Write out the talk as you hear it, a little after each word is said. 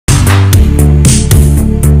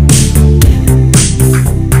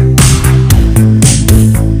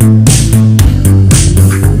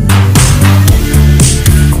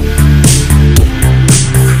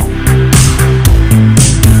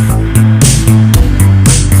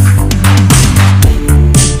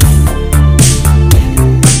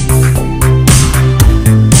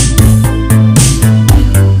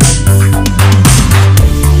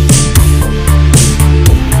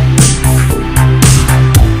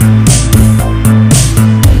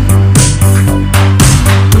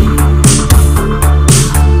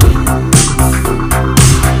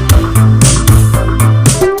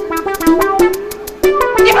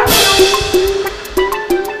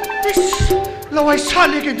Lawai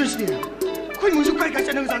sali ke tu sini. Kau musuh kai kai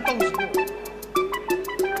jangan jangan tahu semua.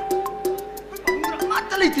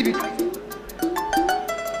 Mata lagi tibi kai.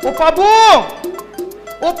 Opa bu,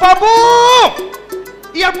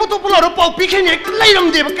 ia putu pulau pau pikir ni LEIRANG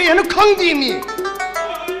deh, kai anu khang di mi.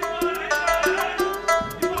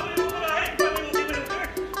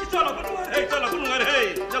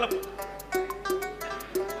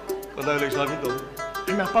 Kau dah lagi sahaja tu.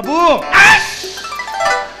 Ina apa bu? Hai.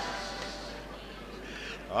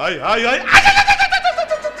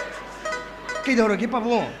 Kau dah lagi apa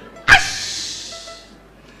bu?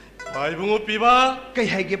 Hai bungo piba. Kau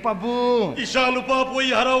hai apa bu? Isang lupa pui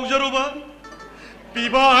harau jaruba.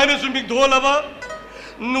 Piba hanya sumbing dua laba.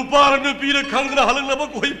 Nupa nupi le khangna halang laba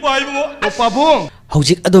koi pai bungo. Apa bu?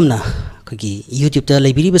 Hujik adumna. Kaki YouTube ta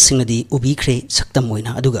library basing na di ubi kre saktam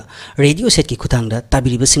moina aduga radio set ki khutang da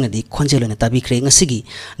tabiri basing na di khonjelo na tabi kre ngasigi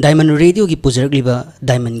diamond radio ki pujarak liba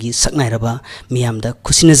diamond gi saknai raba miyam da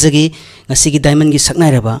khusina jagi ngasigi diamond gi saknai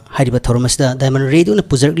raba hariba thoromas da diamond radio na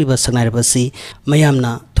pujarak liba saknai raba si mayam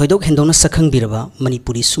na thoidok hendong na sakhang biraba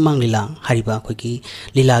manipuri sumang lila hariba khoi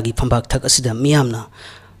lila gi phambak thak asida miyam na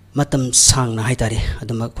matam sang na haitare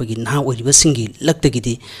aduma kogi na oiliba singi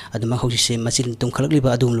laktagidi aduma hojise masil tum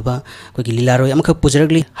khalakliba adumluba kogi lilaroi amkha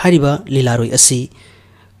pujaragli hariba lilaroi asi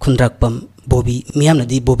Khundrakpam Boby miyamna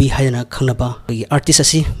di Boby haina khangnaba kogi artist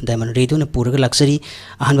asi diamond radio na puraga laksari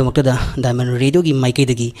ahanba maktada diamond radio gi maikai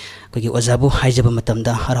dagi kogi ojabu haijaba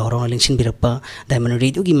matamda harau harau lingsin birakpa diamond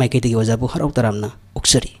radio gi maikai dagi ojabu harau taramna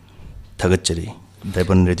uksari thagachari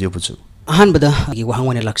diamond radio puchu ahanbada gi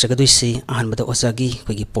wahangwane laksagadui ahanbada ozagi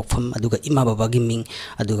kogi pokfam aduga ima baba gi ming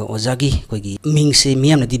aduga ozagi kogi ming se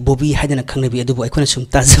miyamna di Boby haidana khangnabi adubu aikona sum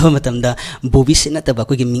tajaba matamda Boby se nataba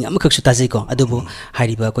kogi ming amakak su tajai ko adubu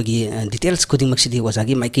hariba kogi details koding maksidi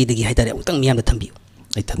ozagi maikei dagi haidare utang miyamda thambiu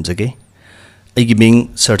ai thamjage aigi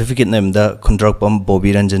ming certificate name da Khundrakpam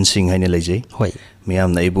Boby Ranjan Singh haina leijai hoi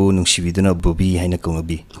miyamna ibu nungsibiduna Boby haina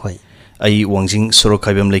kongnabi hoi ai wangjing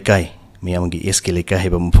sorokhaibam leikai miyamgi SK leikai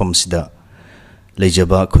haiba mufam sida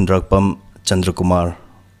leijaba Khundrakpam Chandrakumar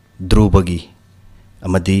Drubagi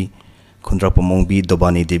amadi Khundrakpam Mongbi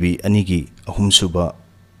Dobani Devi anigi ahumsuba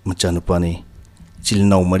machanupani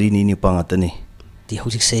chilnau marini ni pangatani ti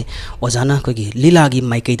hojik se ozana kogi Lila gi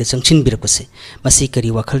maikai da changchin birakpase masi kari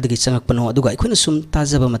wakhal dagi changakpano aduga aikona sum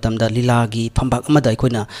tajaba matamda Lila gi phambak amada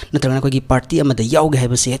aikona natrana kogi party amada yauge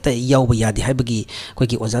haibase heta yauba yadi haibagi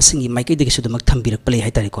kogi oza singi maikai dagi sudamak thambirak play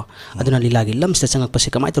haitari ko aduna Lila gi lamsta changakpase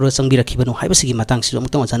kamai toro changbirakibano haibasigi matang si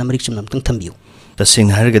amtang ozana marik chumnam tang thambio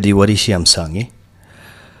tasing hargadi wari siam sangi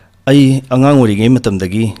ai angang ori ngai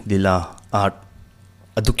matamdagi Lila art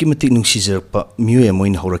aduki matik nungsijarpa miu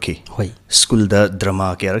emoin horaki hoi school da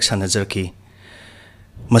drama ke arak sanajarki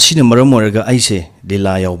masina maram oraga aise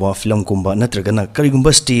Lila yawba film kumba natragana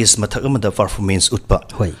karigumba stage mathak amada performance utpa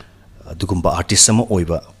hoi adugumba artist sama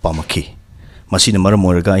oiba pamaki masina maram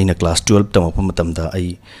oraga aina class 12 tamapa matamda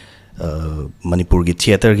ai manipur gi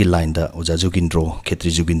theater gi line da oja jugindro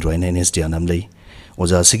khetri jugindro ina NSD anam lei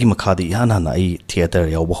oja sigi makhadi yana na ai theater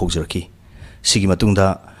yawba hojarki sigi matungda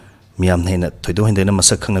miyam hena thoido hendena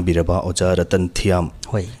masak khangna biraba oja ratan thiam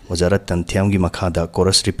hoi oja ratan thiam gi makhada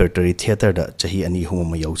chorus repertory theater da chahi ani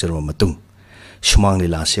huma yaujarma matung Sumang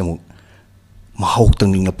Lila semu mahau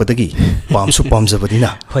tangling padagi pamsu pamjabadina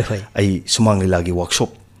hoi hoi ai Sumang Lila gi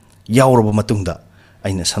workshop yauraba matungda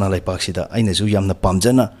aina sanalai pak sida aina ju yamna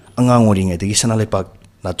pamjana angang oring adagi sanalai pak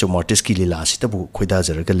NACHOM artist ki Lila sitabu khoida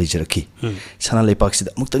jaraga lejaraki sanalai pak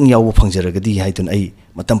sida muktang yawu phangjaragadi haitun ai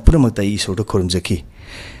matam puramakta ai sordo khorumjaki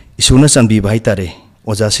isuna sanbi bai tare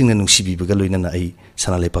oja singna nungsibi baga loina na ai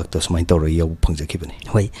sanalai pak to smain tawra yaw phangjaki bani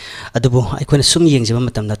hoi adubu aikona sum yengjaba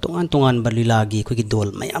matamda tongan Lila gi khoi dol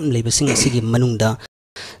mayam leibasing asigi manungda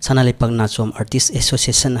sanalai pak NACHOM artist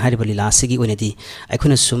association hariba Lila asigi oinadi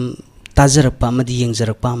aikona sum tajarakpa amadi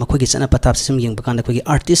yengjarakpa makhoi chana patap sim yengba kanda khoi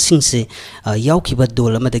artist sing se yaukhiba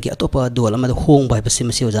dol amadagi atopa dol amada hongba haibase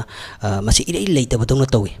masi oja masi irei leitaba dongna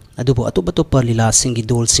tawi adubu atopa Lila singi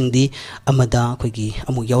dol singdi amada khoi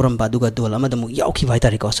amu yauramba aduga dol amada mu yaukhiba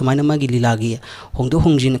haitari ko sumaina magi Lila gi hongdo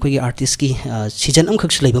hongjin khoi artist ki season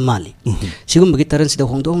amkhak leiba mali sigum bagi taran sida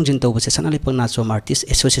hongdo hongjin tawbase sanalai pak NACHOM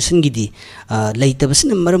artist association gi di leitaba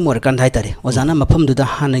sin maram war kan haitari ojana mafam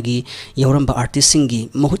duda hanagi yauramba artist singi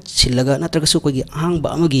mahut laga natragasu kogi hangba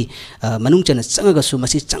amagi manung chana changagasu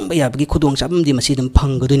masi changba yabagi khudong chabamdi masi dum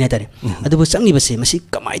phanggadune tare adubu changi base masi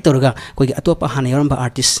kamai toraga kogi atopa hana yoramba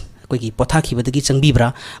artist kogi pothaki badagi changbibra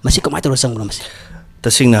masi kamai tor changbra masi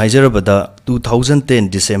tasing haijarabada 2010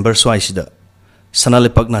 December swaisida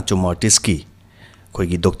sanalepak NACHOM artist ki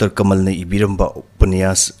कोई doctor कमल ने इबिरंबा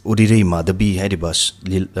उपन्यास उरिरे माधवी हैरिबा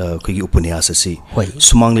कोई उपन्यास असी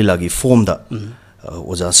सुमांग लीला की form दा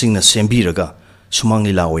ओजा सिंह ने सेंबीरगा सुमांग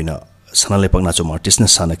लीला ओइना सनालेपक नाचोम आर्टिस्ट ने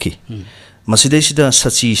सानकी मसिदेसिदा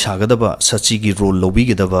सची सागदबा सची की रोल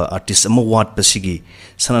लोबीगदबा आर्टिस्ट अमा वाट पसिगी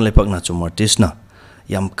सनालेपक नाचोम आर्टिस्ट ना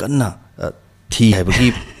याम कन्ना थी हैबगी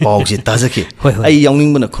पाउजी ताजके आई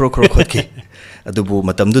याउनिंगबना खरो खरो खोदके अदुबु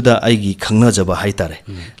मतमदुदा आइगी खंगनाजबा हाइतारे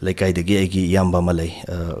लेकाइदगी आइगी याम्बा मलै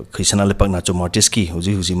खै सनालेपक नाचोम आर्टिस्ट की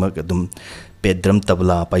हुजी हुजी मक अदुम पेद्रम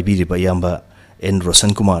तबला पाइबिरिबा याम्बा एन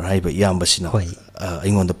रोशन कुमार हाइबा याम्बसिना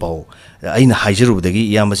अइंगोंदा पाउ अइना हाइजरुबदगी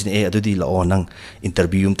याम्बसिना ए अदुदी लाओ नंग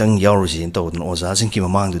इंटरव्यू उमतंग यावरुजिन तौदन ओजासिंग की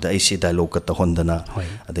ममांगदुदा आइसे डायलॉग का तहोंदना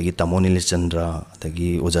अदगी तामोनिल चंद्रा अदगी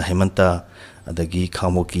ओजा हेमंता अदगी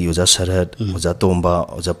खामोकी ओजा शरद ओजा तोंबा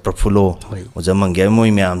ओजा प्रफुल्लो ओजा मंगे मोय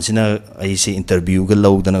म्यामसिना आइसे इंटरव्यू ग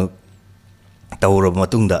लौदना तौरब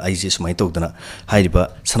मतुंगदा आइसे सुमाय तौदना हाइरिबा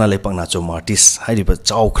सनालेपक नाचोम आर्टिस्ट हाइरिबा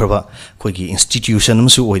चाउख्रबा कोइगी इंस्टीट्यूशन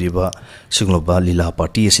अमसु ओइरिबा सिंगलोबा लीला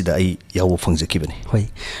पार्टी असिदा आई यावो फंगजकिबनी होय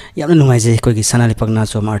यामना नुंगाइजे कोइगी सनालेपक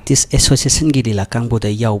नाचोम आर्टिस्ट एसोसिएशन गी लीला कांगबोदा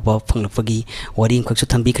यावबा फंगलपगी वारिंग खक्सु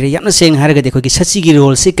थंबिखरे यामना सेंग हारगदे कोइगी सचिगी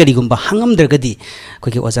रोल से करिगुंबा हांगमदरगदी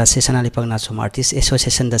कोइगी ओजा से सनालेपक नाचोम आर्टिस्ट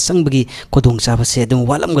एसोसिएशन दा संगबगी कोदोंग चाबसे दum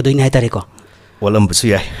वालमगदोइनि हाइतारेको वालमबसु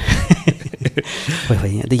याय होय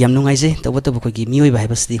होय अदु याम नुंगाइजे तबतब कोइगी मियोय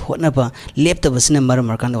भाइबसदी होटनबा लेप्तबसना मरम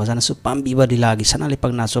मरकांदा ओजानासु पाम्बीबा लीलागी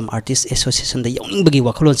सनालेपक नाचोम आर्टिस्ट एसोसिएशन दा याउनिंगबगी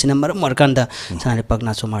वाखलोनसिना मरम मरकांदा सनालेपक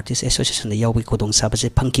नाचोम आर्टिस्ट एसोसिएशन दा याउबी कोदोंग साबसे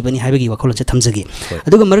फंकिबनी हाइबगी वाखलोनसे थमजगी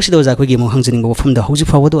अदुगा मरक्सिदा ओजा कोइगी मो हंजनिंग वफमदा हौजि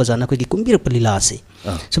फावदो ओजाना कोइगी कुम्बिरप लीला आसे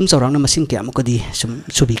सुम चौरांगना मसिंग के अमुकदी सुम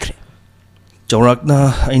सुबिखरे चौराकना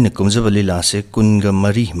अइन कुमजब लीला से कुनगा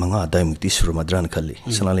मरी मंगा दाइमुक्ति सुरमद्रान खल्ली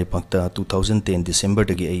सनालेपकता 2010 डिसेंबर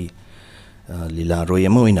दगी आई लीला रोय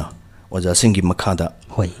अमा ओइना ओजा सिंह की मखादा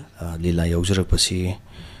होय लीला यौजरपसी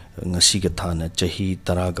ngasiga thana chahi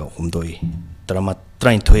 10 ga humdoi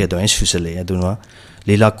 33 adoi susale aduna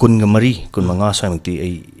लीला कुनगा मरी कुनमंगा साइमुक्ति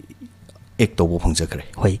आई एक तोबो फंगजखरे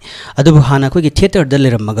होय अदुबु हाना कोइगी थिएटर द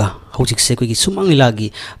लेरमगा हौजिकसे कोइगी सुमांग लीलागी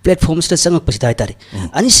प्लेटफॉर्म्स दा संगपसिदा हाइतारे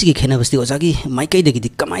अनिसिगी खेनाबसदी ओजागी माइकैदगी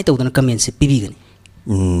कमाय तौदना कमेंट से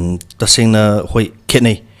पिबिगनी तसेंगना होय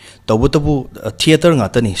खेनै तबु थिएटर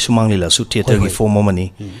गातनी सुमांग लीला सु थिएटर की form money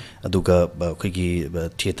अदुगा कोइगी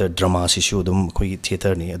theatre drama Sissu दम कोइगी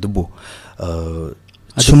थिएटर नि अदुबु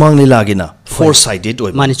सुमांग लीला गिना फोर साइडेड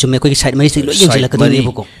ओय माने चुमे कोइगी साइड मरिसि लोइ यंजलकदोनि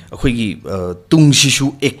बको कोइगी तुंग सिसु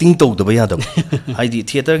एक्टिंग तौदब यादब हाइदि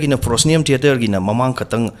थिएटर गिना प्रोसनियम थिएटर गिना ममांग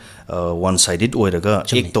खतंग वन साइडेड ओइरगा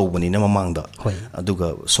एक तौबनिना ममांगदा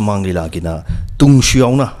अदुगा सुमांग लीला गिना तुंग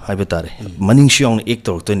सियाउना हाइबे तारे मनिंग सियाउना एक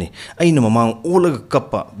तौरतोनि आइना ममांग ओलग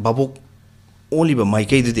कप्पा बाबोक ओलिबा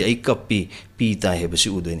माइकैदुदि आई कप्पी पी ता हेबसि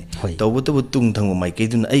उदोनि तौबतबु तुंग थंग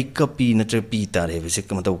माइकैदुन आई कप्पी नत्र पी ता हेबसि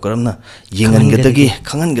कमतौ करमना येंगनगदगी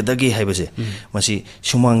खंगनगदगी हेबसि मसि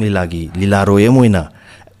सुमांग लीलागी लीला रोय मोइना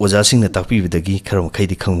ओजासिंगना ताकपीबदगी खरम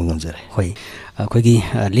खैदि खंग ngमजरे होय कोइगी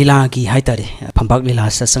लीला की हाइतारे फंबाक लीला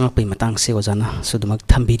सा संगपै मतंग से ओजाना सुदमक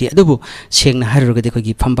थंबिरि अदुबु सेंगना हारगदे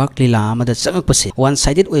कोइगी फंबाक लीला अमदा संगपसे वन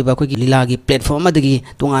साइडेड ओइबा कोइगी लीला की प्लेटफॉर्म अदगी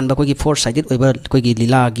तोंगानबा कोइगी फोर साइडेड ओइबा कोइगी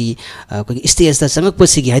लीला की कोइगी स्टेज दा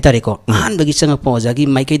संगपसिगी हाइतारे को हानबगी संगप ओजागी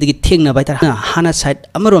माइकैदगी थेंगना बाइतार हाना साइड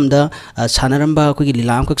अमरोमदा सानारंबा कोइगी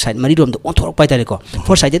लीला अमक साइड मरिरोमदा ओंथोरक बाइतारे को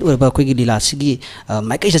फोर साइडेड ओइबा कोइगी लीला सिगी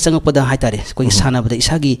माइकै सा संगपदा हाइतारे कोइगी सानाबदा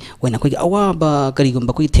इसागी ओइना कोइगी अवाबा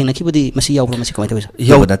करिगुमबा कोइगी थेंगनाखिबदी मसि याव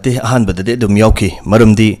यावनाते अहानबदे अदुम यावखि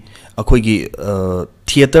मरमदी अखोइगी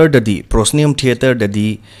थिएटर ददी प्रोसनियम थिएटर ददी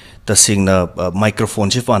तसिंगना माइक्रोफोन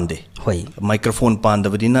से पांदे होय माइक्रोफोन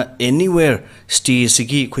पांदबदिना एनीवेयर स्टेज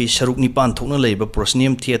सिगी खोइ सरुक निपान थोकना लेबा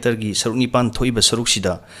प्रोसनियम थिएटर की सरुक निपान थोइबा सरुक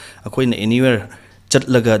सिदा अखोइना एनीवेयर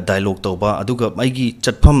चटलगा डायलॉग तौबा अदुगा माइगी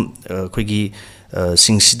चटफम खोइगी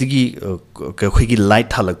सिंगसिदगी खोइगी लाइट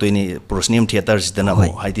थालक्तोइनी प्रोसनियम थिएटर सिदना हो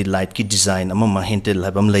हाइदि लाइट की डिजाइन अमा हेंटेल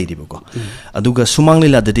लाइबम लैदिबको अदुगा सुमांग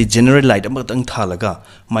लीला ददि जनरल लाइट अमा तंग थालगा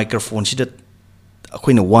माइक्रोफोन सिदा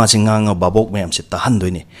अखोइना वाजि ngang बाबोक मैम से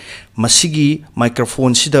तहनदोइने मसिगी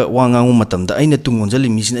माइक्रोफोन सिदा वा ngang मतमदा अइना तुंगोंजलि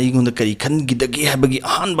मिसिन अइगोंदा करि खनगिदगी हाबगी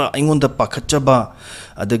अहानबा अइगोंदा पाखचबा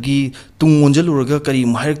अदगी तुंगोंजलुरगा करि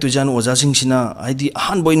माहिरक तुजान ओजासिंग सिना आइदि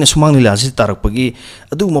अहानबोइना सुमांग लीला सि तारकपगी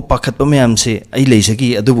अदु म पाखतपा मैम से अइ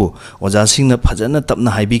लेसगी अदुबो ओजासिंगना फजना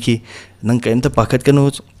तपना हाइबिकी नंग कैमता पाखतकनो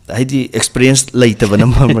हाइदि एक्सपीरियंस लैतबना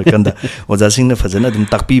मरकंदा ओजासिंगना फजना दुम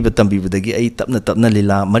ताकपीबा तंबीबदगी अइ तपना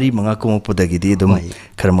लीला मरी मंगा कोमपदगिदि दुम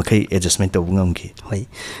खरमखै एडजस्टमेंट तौबंगमकी होय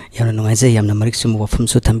yamna nungaise yamna marik sum wafum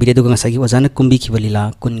su thambire duga ngasagi wazana kumbi ki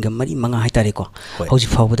balila kunga mari manga haitare ko hauji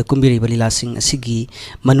fawbada kumbiri balila sing asigi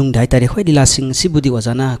manung dai tare hoi lila sing sibudi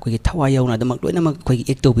wazana ko gi thawa yauna damak loina mak ko gi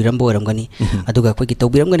ek to biram bo ramgani aduga ko gi to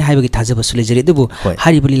biram gani haiba gi thajaba sule jere dubu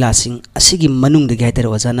hari balila sing asigi manung de haitare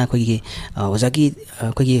wazana ko gi wazagi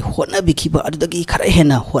ko gi hona bikiba adudagi khara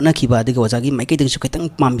hena hona kiba aduga wazagi maikai de su ketang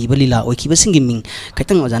pambi balila oi kiba singi ming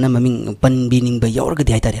ketang wazana maming pan bining ba yaurga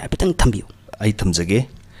de haitare apetang thambiu ai thamjage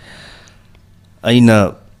aina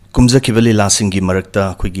kumzaki lila singi marakta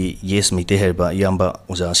khoigi yes mite herba yamba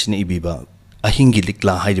oja sine ibiba ahingi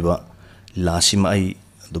likla haiba la sima ai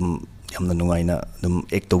dum yamna nungaina dum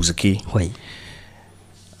ek tawzaki hoi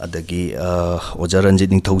adagi oja ranjit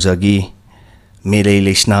ning thawzagi mere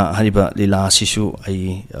lesna hariba lila sisu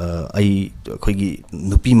ai khoigi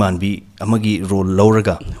nupi manbi amagi role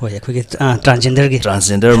lauraga hoi khoigi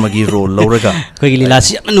transgender magi role lauraga khoigi lila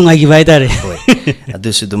si yamna nungai gi bai tare hoi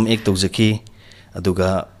adusu dum ek tawzaki aduga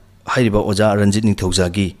hariba oja ranjit ning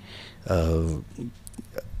thawzagi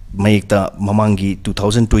mayekta mamangi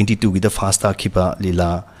 2022 gi da fasta khiba lila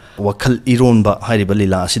wakhal ironba hariba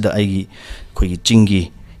lila asida aigi khoigi chingi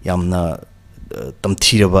yamna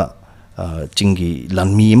tamthiraba chingi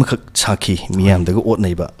lanmi makhak chaki miyam daga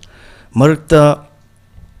otnaiba marakta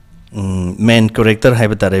main character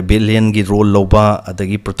haiba tare villain gi role loba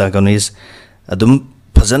adagi protagonist adum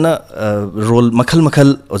fazana role makhal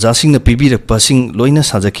oja sing na pibirakpa sing loina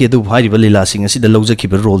sajaki adu hariba lila sing asida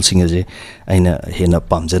lawjakiba role sing aje aina hena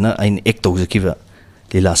pamjana aina ek tawjakiba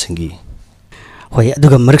lila singi hoi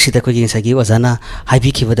aduga marak sita ko gi sagi wazana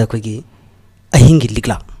haibi kibada ko gi ahingi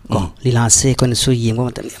likla ko lila se ko su yengba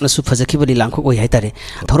matam na su fajakiba lila ko oi haitare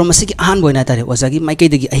thoro masigi ahan boina tare wazagi maikai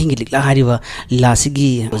dagi ahingi likla hariba lila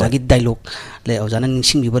sigi wazagi dialogue le ozana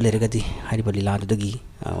ningsing biba leragadi hariba lila dagi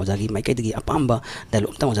ozagi maikai dagi apamba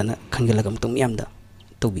dialogue ta ozana khangela gam tum yamda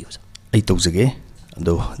tobi oza ai tawjage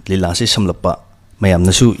ado lila se samlapa mayam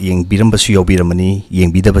nasu yeng biramba su yaw biramani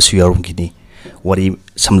yeng bidaba su yarum kini wari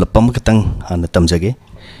samlapa makatang hana tamjage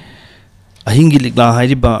ahingi likla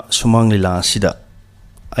hariba sumang lila sida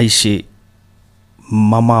aise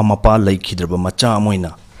mama mapa laikhidraba macha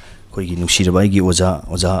moina koigi nusiraba igi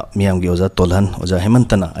oja miyam gi oja tolhan oja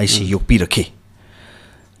hemantana aise yokpi rakhe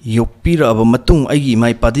yokpira aba matung aigi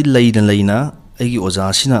mai padi leina aigi oja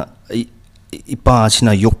sina ipa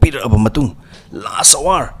sina yokpira aba matung last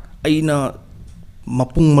hour aina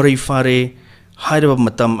mapung marai fare hairaba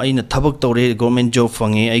matam aina thabak tore government job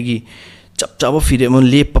fange aigi chap chaba fire mon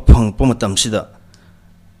lepa phang po matam sida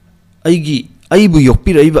aigi aibu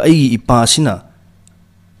yokpira aiba aigi ipa sina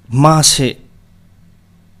ma se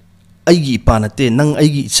aigi ipa nate nang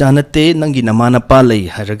aigi icha nate nangi namana pa lei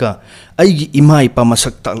haraga aigi ima ipa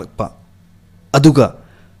masak taklakpa aduga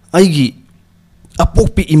aigi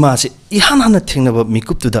apokpi ima se ihana thengnaba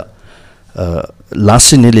mikuptuda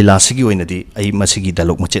last ne lila sigi oinadi ai masigi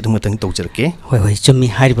dialogue mache thumtang tawjarke hoi chumi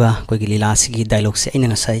hariba koigi lila sigi dialogue se aina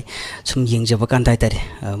ngasai sum yengjaba kan dai tare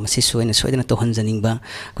masi soina soidana to hanjaningba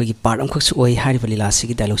koigi part amkhak su oi hariba lila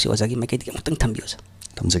sigi dialogue se ozagi makai dik mutang thambiosa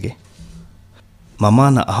tamjage mama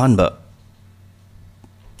na ahanba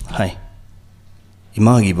hai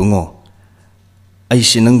imagi bungo ai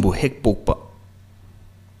sinangbu hek pokpa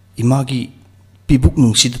imagi pibuk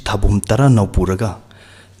nungsid thabum tara naupuraga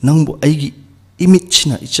nangbu aigi imit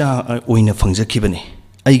china icha oina phangjakibane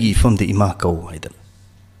aigi famde ima kau haidan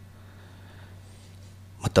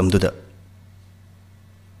matamduda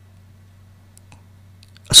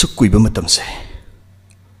asuk kuiba matamse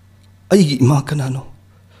aigi ima kanano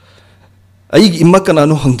aigi ima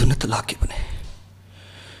kanano hangduna talakibane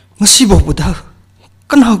ngasi bobuda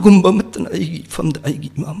kanagumba matana aigi famda aigi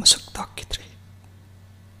ima masak takidre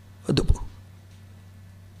adubu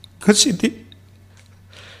ngasi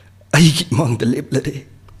aigi mangda leplare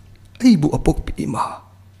aibu apokpi ima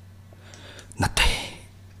nate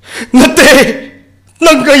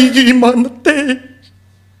nang aigi ima nate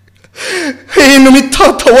he numi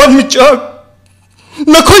tawan michak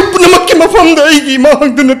nakoi punamakki mafamda aigi ima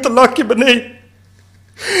hangduna talaki bane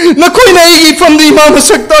nakoi na aigi famda ima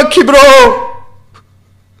masak takibro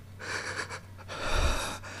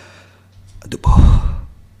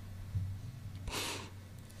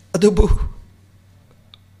adubu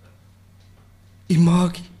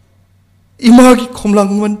imagi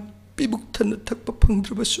khomlangman pibuk thana thakpa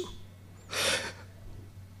phangdrabasu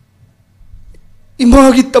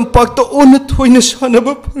imagi tampakta ona thoina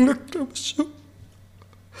sanaba phanglakrabasu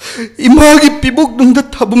imagi pibuk nungda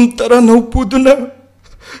thabum tara naupuduna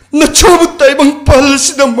nachobu taibang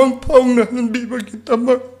palsida mang phaungna hanbibagi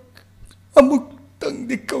tamak amuk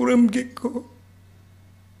tangdi kauramge ko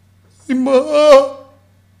ima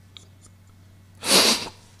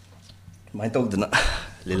mai tawdana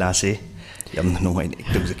lila se yamna nungai ne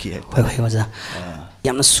tawzaki hoi waza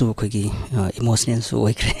yamna su kogi emotional su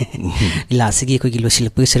oikre lila sigi kogi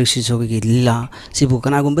losilpu serisi so kogi lila sibu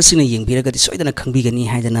kana gumba sina yengbira gadi soidana khangbi gani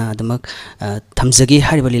haidana adamak thamjagi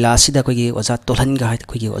hariba lila sida kogi oza tolhan ga haid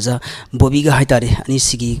kogi oza bobi ga haidare ani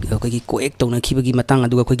sigi kogi koek tawna khibagi matang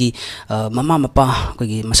aduga kogi mama mapa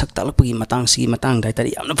kogi masak talakpagi matang sigi matang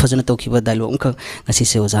daitari yamna phajana tawkhiba dialogue umkha ngasi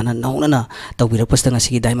se ozana naunana tawbira pasta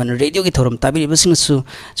ngasi diamond radio gi thoram tabiri basing su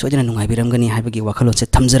soidana nungai biramgani haibagi wakhalon se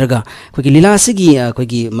thamjaraga kogi lila sigi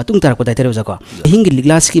kogi matung tarak pada tere uzako hingi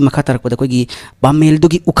liglas ki makha tarak pada kogi bamel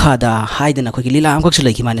dugi ukhada haidana kogi lila amkak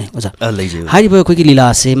sulai ki mane oza hariba kogi lila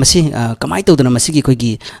se masi kamai tawdana masi ki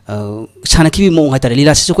kogi sanaki bi mo haitare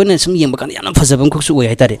lila se koina sum yeng bakan yana phajabam khok su oi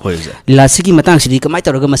haitare lila se ki matang sidi kamai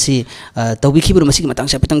tawraga masi tawbi khibur masi ki matang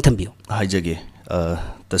sa petang thambiyo haijage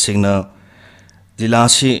tasingna lila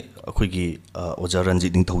se kogi oja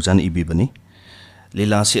ranjit ding thaujan ibi bani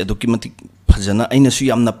lila se aduki matik phajana aina su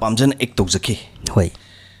yamna pamjana ek tawjaki hoi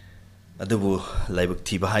adubu laibak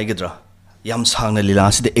thiba haigadra yam sangna lila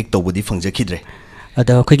sida ek tawbudi phangjakidre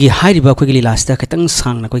ada kogi hairiba kogi lila sida khatang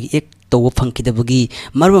sangna kogi ek taw phangkidabagi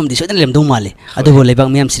marwam di sodan lemdo male adubu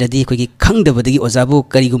laibak miyam sidadi kogi khangdabadagi ojabu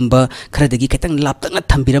karigumba kharadagi khatang laptanga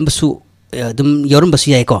thambiram basu dum yorum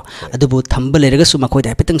basu yai ko adubu thamba leraga su makoi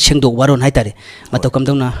da petang sengdo waron haitare mataw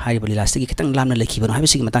kamdona hairiba lila sida khatang lamna lekhiban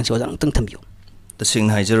haibisi matang si ojang tang thambiyo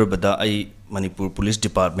tasing haijarabada ai manipur police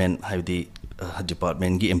department haidi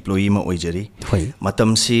department gi employee ma oijari matam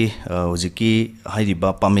si hojiki hairiba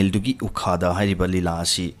pamel dugi ukhada hairiba lila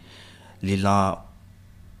si lila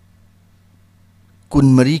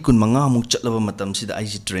kunmari kunmanga mu chatlaba matam sida ai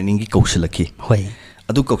training gi kausalaki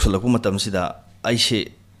adu kausalakpu matam sida ai se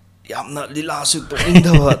yamna lila su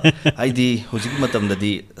tongindaba haidi hojiki matam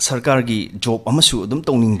dadi sarkar gi job amasu dum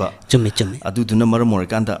tongingba chumi chumi adu duna maram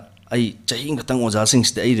orkanda ai chahing katang oja sing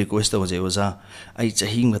sta ai request oja oja ai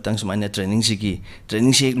chahing katang sumaina training sigi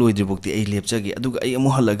training se ek loi dribukti ai lepchage aduga ai amu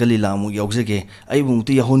halaga lila mu yaujage ai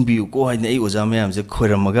bungti yahon biu ko haina ai oja mayam je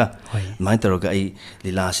khoiramaga mai taroga ai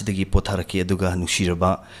lila sidagi potharaki aduga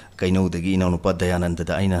nushiraba kainau dagi inau nupa dayananda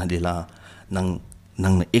da aina lila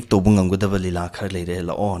nang ek tobungam godaba lila khar leire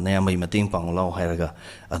la o naya mai mating pang lao hairaga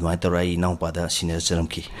admai torai nau pada senior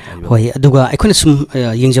jaramki hoi aduga aikona sum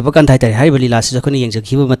yengjaba kan thai tare hariba lila se jakoni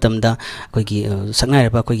yengjakhiba matamda koigi sangnai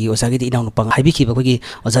raba koigi osagi di inau nupang haibi khiba koigi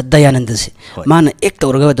oja dayananda se mana ek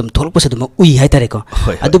tawraga dum tholpasa dum ui hai tare ko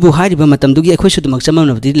adubu hariba matamdugi akhoi su dum chamam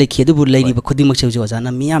nabdi lekhi adubu leiri ba khudi makse oja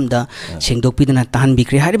na miyamda sengdok pidana tahan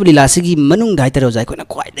bikre hariba lila se gi manung dai tare oja aikona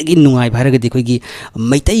kwai dagi nungai bharaga di koigi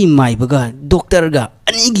maitai mai baga doctor ga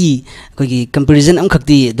anigi koigi comparison am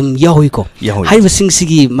khakti dum yahoi ko haiba sing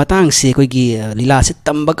sigi matang se koigi lila se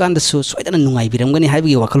tamba kan da su soidana nungai biramgani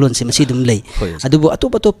haibagi wakhalon se masi dum lei adubu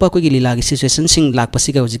atop atop koigi lila gi situation sing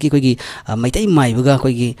lakpasi ga hojiki koigi maitai mai baga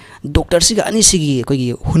koigi doctor siga ani sigi koigi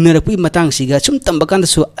hunarapui matang siga sum tamba kan da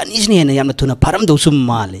su ani sine hena yamna thuna pharam do sum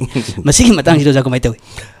male masi gi matang si do jago mai tawi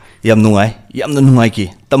yamna nungai ki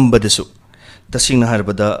tamba da su tasingna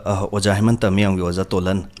harbada oja hemanta miyam gi oja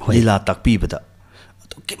tolan lila takpi bada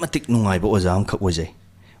kimatik nungai ba oja am khak ojai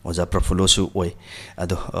oja profulo su oi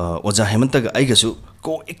ado oja hemanta ga ai ga su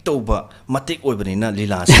ko ek toba matik oi bani na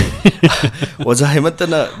lila se oja hemanta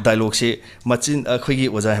na dialogue se machin khoigi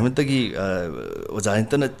oja hemanta gi oja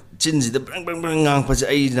hemanta na chin ji da brang brang brang ngang pa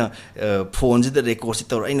ai na phone ji da record si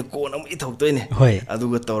tor ai na ko na i thok toi ne adu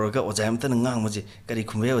ga tor ga oja hemanta na ngang ma ji kari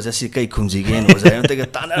khumbe oja si kai khumji gen oja hemanta ga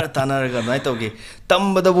tanara ga nai to ge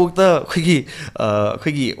tam ba da buk ta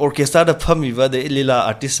khoigi orchestra da phami ba de lila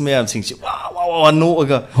artist me am sing si wa no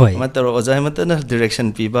ga matar oja hemanta na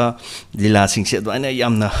direction pi ba lila sing se do ai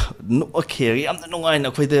yamna no okay yamna nungai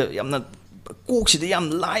na khoide yamna koksida yam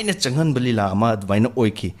laina changhan balila ma advaina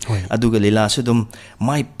oiki aduga lila se dum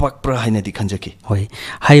mai pak pra haina di khanjaki hoi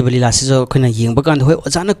hai balila se jo khona yengba kan hoi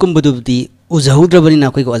ojana kumbudu di uzahudrabani na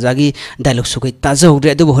koi ko ajagi dialogue su koi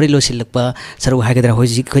tazahudrae adu hori lo silakpa saru haigadra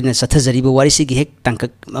hoji khoina sathajari bo wari si gi hek tangka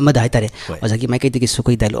ama dai tare ajagi mai kai digi su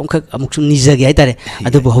koi dialogue amkhak amuk su nijagi hai tare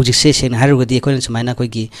adu bo hoji se se na harugadi khoina sumaina koi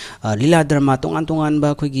gi lila drama tongan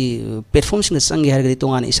ba koi gi platform sing sangi harugadi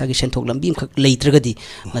tongan isagi senthok lambi amkhak leitragadi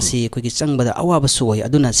masi koi gi changbada awaba su oi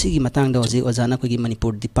aduna sigi matang da hoji ojana koi gi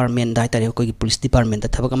manipur department dai tare koi gi police department da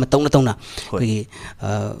thabak ama tongna koi gi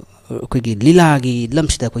koigi lila gi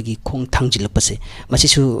lamsida koigi khong thangjilapase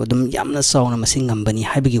masisu dum yamna sauna masing ngambani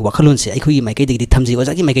haibagi wakhalon se ai khoigi maikai digi thamji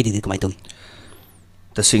ojagi maikai digi kamai togi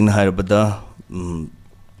tasingna hairabada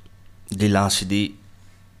lila sidi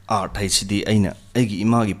art hai sidi aina aigi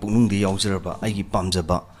imagi punung di yaujraba aigi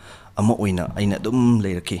pamjaba ama oina aina dum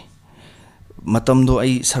leiraki matamdo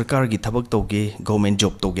ai sarkar gi thabak toge government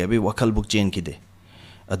job toge be wakal buk chen kide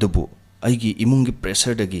adubu ai gi imung gi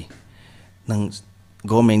pressure dagi nang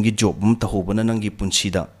government gi job ta hobana nang gi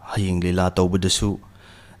punsida hayeng lila tawbudasu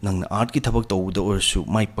nang art gi thabak tawbuda orsu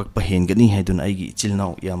mai pak pa hen gani haidun ai gi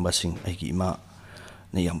chilnau yamba sing ai gi ima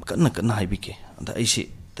na yam kanna kanna haibike anda ai si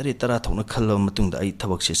tare tara thona khalla matung da ai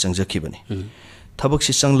thabak se changjaki bani thabak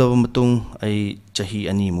se changlaba matung ai chahi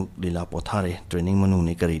ani muk lila pothare training manu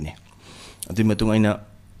ne kari ne adu matung aina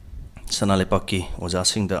sanale pakki oja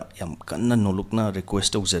singda yam kanna nolukna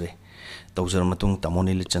request tawjare tawjar matung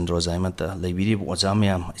tamoni le chandra jaimata leibiri oja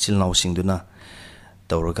myam chilnau singduna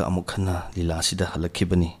tawraga amuk khana lila sida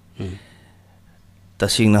halakhibani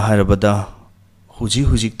tasingna hairabada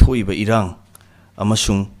huji thoiba irang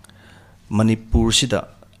amasung manipur sida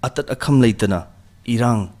atat akham leitana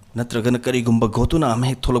irang natragana karigumba gotuna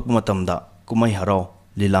amhek tholakpa matamda kumai harau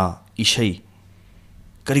lila ishai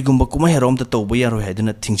karigumba kumai harom ta tawba yaro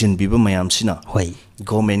haiduna thingjin biba mayam sina hoi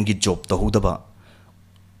government gi job ta hudaba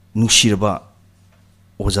nushirba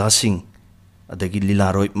oja sing adagi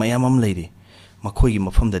lila roi mayam am leire makhoi gi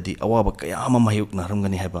mafam dadi awaba kaya ama mayuk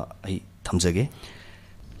naramgani haiba ai thamjage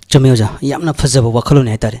Jamioja, Yamna Fazaba Wakalon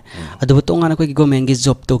Hatare. Adu Tongana government gives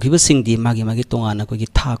job to give a sing the Magi Tongana,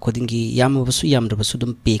 Ta Kodingi, Yamasu Yam, the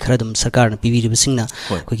Basudum P. Kradum, Sarkar, PV Singna,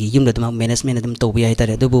 Kogi Yum the Management of them Tobi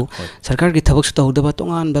Hatare Dubu, Sarkar Gitabux to the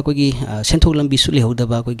Batongan, Bakogi, Centulam Bisuli Hoda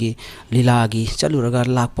Bakogi, Lilagi, Chaluraga,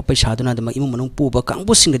 Lak Papa Shaduna, the Imuman Puba,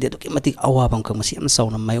 Kambusing the Dokimatic Awabam Kamasiam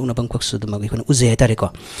Sound, my own Bangkok Sudama, Uze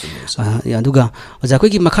Tareko. Yaduga, was a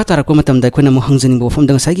Kogi Makata Komatam, the Quena Mohangzing from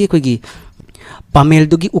the Sagi Kogi. Pamel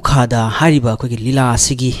dugi ukhada hariba kogi lila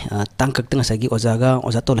sigi tangkak tang sagi ozaga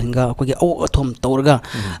ozato lenga kogi au athom tawrga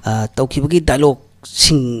tawkhibagi dialogue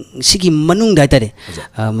sigi manung dai tare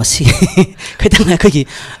masi kaitang kogi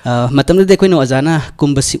matamda de koino ozana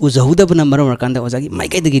kumbasi uzahuda bana maram kanda ozagi mai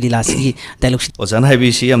kai dagi lila sigi dialogue ozana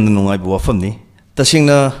haibi si yam nungai bu wafamni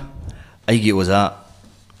tasingna aigi oza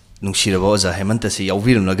nungsiraba oza hemanta si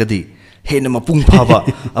yawviruna gadi hena mapung phaba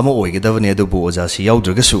ama oigedabani adubu oza si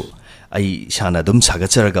yawdragasu ai sana dum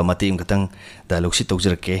sagacharaga matim katang dialogue si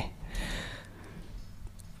tawjarake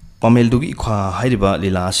pamel dugi khwa hairiba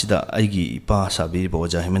lila sida aigi ipa sabi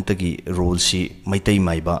boja hemantagi role si maitai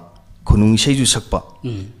maiba khunung seju sakpa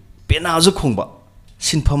pena ju khungba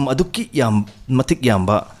sinpham aduki yam matik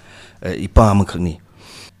yamba ipa amakhni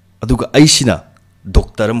aduga aisina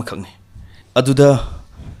doctor amakhni aduda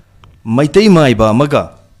maitai maiba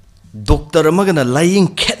maga doctor amaga na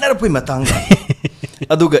lying khenar pui matang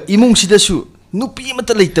aduga imung sidasu nupi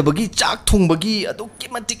mata leitabagi chak thungbagi aduki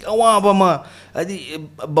matik awaba ma adi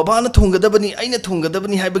babana thungadabani aina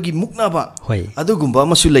thungadabani haibagi mukna ba hoi adugumba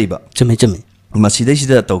masu leiba chame masidai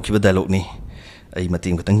sida tawkiba dialogue ni ai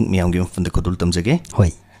mating katang miyamgi mfunda kodul tamjage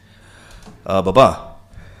hoi baba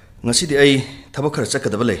ngasidi ai thabak khara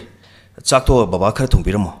chakadaba le chak to baba khara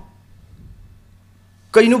thungbiramo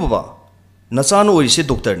kainu baba nachano oise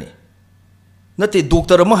doctor ni nate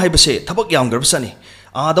doctor ama haibase thabak yam garbsani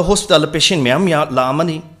the hospital patient mayam ya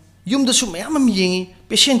lamani yum da su mayam am yingi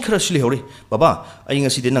patient khara suli hore baba ai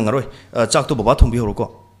ngasi de nangaroi chak to baba thongbi horo ko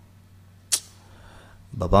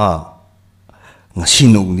baba ngasi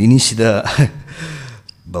nong ni sida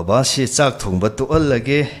baba se chak thongba to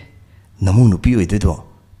allage namu nupi oi de do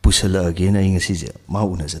pusala again ai ngasi je ma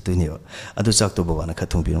una ja to ni adu chak to baba na kha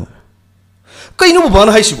thongbi no kainu baba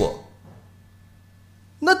na haisibo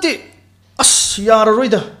nate as yara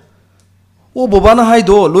roida o babana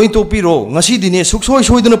haido loin to piro ngasi dine suksoi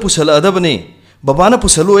soiduna pusala adabane babana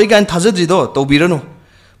pusalo ai gan thajadri do tobirano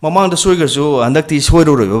mamang da soigarsu andakti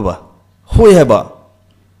soiro roi baba hoi haba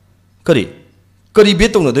kari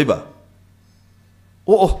betong na doiba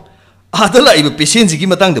o adala iba patient gi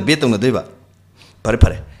matang da betong na doiba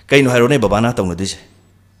pare kaino hairone babana tong na dise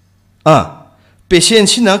patient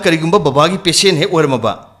sina karigumba babagi patient he orma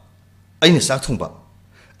ba aina sak thungba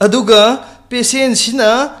aduga patient sina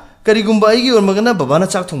karigumba aigi ormagana babana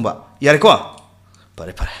chak thungba yare ko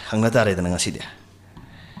pare hangna tare dana ngasi de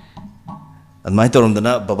admai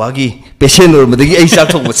toromdana babagi patient ormadagi ai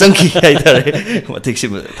chak thungba changki ai tare matik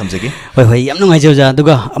sim thamjagi hoi yam nungai joja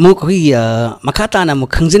aduga amu kogi makata na mu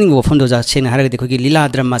khangjening wo fondo ja chena haragde kogi lila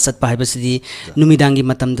drama satpa haibasidi numidangi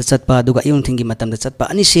matam da satpa aduga ayung thingi matam da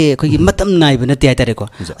satpa ani se kogi matam nai bana ti ai tare ko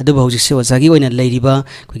adu bauji se wajagi oina leiriba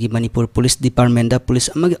kogi manipur police department da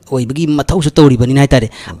police amagi oibagi mathau su tori bani nai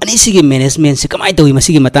tare ani sigi management se kamai towi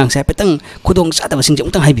masigi matang sa petang khudong sa da basing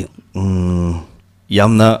jungtang haibiu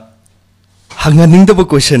yamna hanganingdaba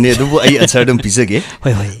question ne adubu ai answer dum pizage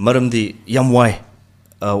hoi maramdi yam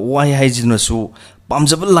why haijina su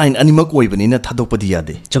pamjaba line animak oibani na thadokpadi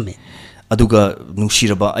yade chome aduga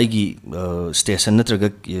nungsiraba aigi station natraga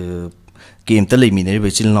game ta leiminari ba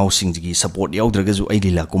chil naw singi support yaudраga ju ai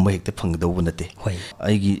lila kumba hekte phangdaw nate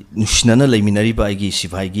aigi nusnana leiminari ba aigi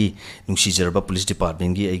sivai gi nungsijarba police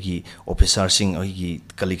department gi aigi officer sing aigi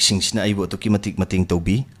colleague sing sina ai bo to kimatik mating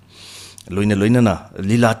tobi loina na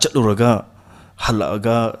lila chatluraga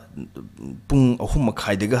halaga pung ahum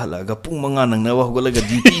makhai daga halaga pung manga nangna wa hogalaga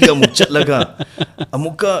duty ga muk chatlaga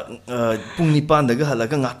amuka pung nipan daga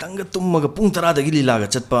halaga ngatanga tummaga pung 10 dagi lila ga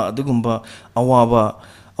chatpa adugumba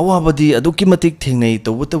awabadi aduki matik thengnei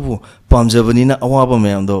tawutabu pamjabanina awaba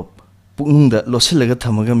mayamdo pungda losilaga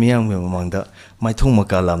thamaga miyang me mamangda maithong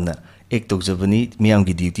makalamna ek tawjabani miyang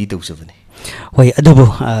gi duty tawjabani hoi adubu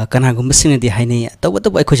kanagum basingadi haini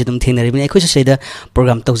tawatabu ai khojadum thengnaribni ai khojse seida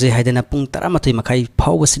program tawje haidana pung 12 makai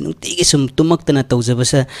phawbasi nungtigi sum tumaktana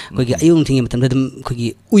tawjabasa kogi ayung thingi matamda dum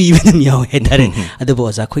kogi uibadum yaw hedare adubu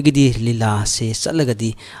aja kogidi lila se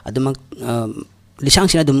chalagadi adumak lisang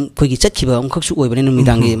sina dum kogi chatkiba amkhaksu oibani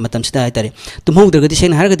numidangi matam sida haitare tumhogdragadi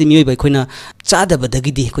sena haragadi mioi bai khoina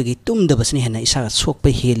chadabadagidi kogi tumdabasni hena isa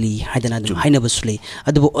sokpa heli haidana dum haina basule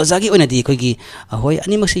adubu ozagi onadi kogi hoi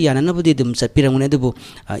animaksi yana nabudi dum chatpiramune adubu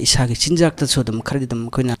isagi chinjak ta so dum kharadi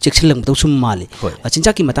dum khoina cheksillam tawsum mali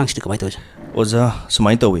chinjaki matang sida kamai tawja oza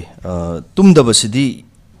sumai tawi tumdabasidi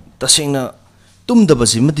tasengna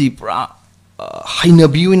tumdabasi madi pra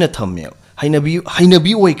hainabi oina thamme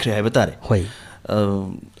hainabi oikre haibetare hoi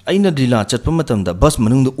aina dila chatpa matamda bus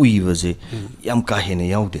manungda uibase yam ka hene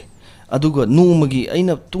yaude aduga numagi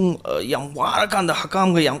aina tung yam wara kanda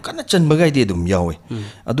hakam ga yam kana chanbagai de dum yawe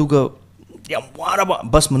aduga yam wara ba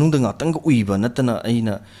bus manungda ngatang uiba natana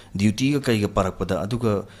aina duty ga kai ga parakpada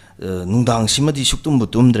aduga nungdang simadi suktum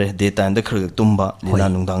butumdre de time da khar tumba lila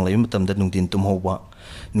nungdang lai matamda nungdin tumhoba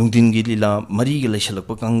nungdin gi lila mari ga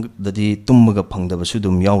laisalakpa kang dadi tummaga phangda basu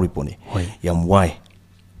dum yauri pone yam wai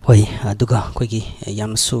hoi aduga kogi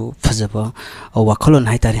yamsu fajaba wakholon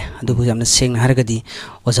haitare adubu yamna sengna haragadi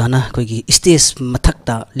ozana kogi stage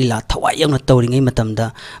mathakta lila thawai yauna tawringai matamda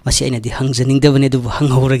masi aina di hangjaningdabane adubu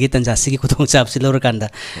hanghoragi tanjasigi kuthong chapsi lawrakanda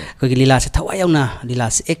kogi lila se thawai yauna lila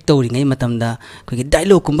se ek tawringai matamda kogi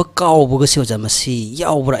dialogue kumba kawbuga se oja masi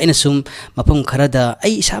yawbra aina sum mapam kharada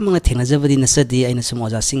ai isamanga thengnajabadi nasadi aina sum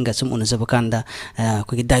oja singa sum unajaba kanda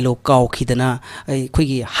kogi dialogue kaw khidana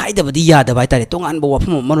kogi haidabadi yadaba haitare tongan bo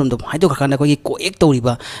wafam marum dum haido khana kogi ko ek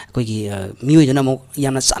tawriba kogi mioi jana mo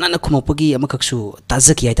yamna sanana khumapagi amakaksu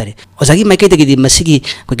tazaki haitare ozagi maikai dagi masigi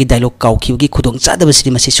kogi dialogue kaw khiugi khudong chadabasiri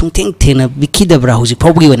masi sungtheng thengna bikidabra huji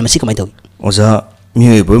phawbugi wana masi kamai tawi oza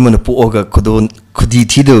mioi boy mana puoga khudon khudi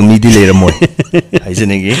thido midi leiramoy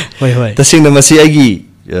haijanegi hoi tasengna masi agi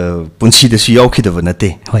punsi da su yaukidaba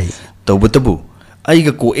nate hoi tawbatabu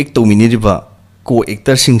aiga ko ek tawminiriba ko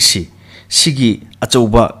actor singsi sigi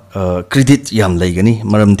achauba credit yam laigani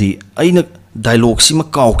maramdi aina dialogue sima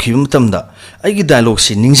kawkhiba matamda aigi dialogue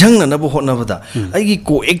si ningjangna nabu hotnabada aigi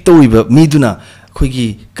ko act tawriba miduna khoigi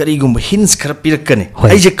karigumba hints khara pirakane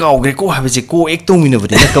aije kawgre ko habeje ko act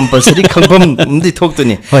tawminabadi na compulsory khangpam mdi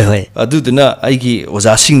thoktoni hoi aduduna aigi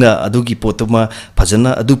oja singna adugi potuma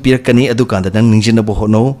phajana adu pirakani adu kanda nang ningjana bo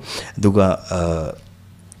hono aduga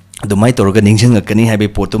adumai toroga ningjangakani haibe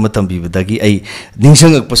potu matam bibadagi ai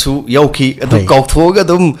ningjangakpasu yauki adu kauthoga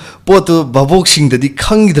dum potu babok singdadi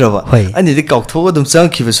khangdraba ani de kauthoga dum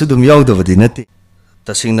changkhibasu dum yaudabadi nati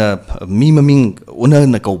tasingna mi maming una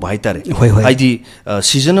na kau bai tare haidi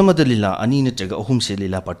season amada lila ani na traga ahum se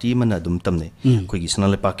lila party mana dum tamne koigi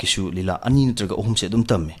sanale pakisu lila ani na traga ahum se dum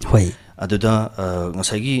tamme aduda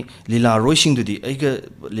ngasagi lila roising dudi aiga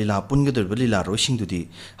lila punga derba lila roising dudi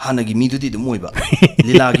hanagi mi dudi dum oiba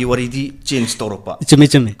lila gi waridi change toropa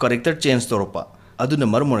chumi character change toropa aduna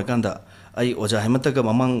marmor kanda ai oja hemataga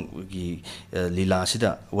mamang gi lila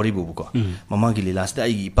sida wari bubu ko mamang gi lila sida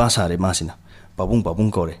ai gi pa sare masina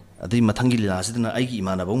babung kore adai mathangi lila sidana ai gi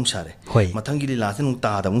imana babung sare mathangi lila sinu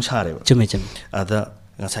ta da mung sare chumi ada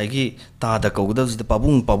ngasai ta da kawda sida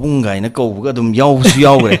babung gaina kawbuga dum yawsu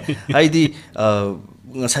yawre aidi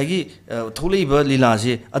ngasai tholeiba lila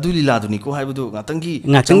se adu lila duni ko haibudu ngatangi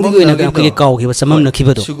oina ko kaw khiba samam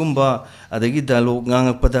nakhiba do sugumba adagi dialogue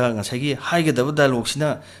ngangakpada ngasai haiga da dialogue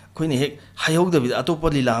sina koine hek hayogdabi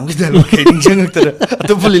atopa lila ang dialogue kaining jangakta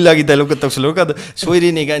atopa lila gi dialogue takslo ka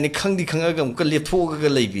soire ne ga ne khangdi khangaga mukal lepthoga ga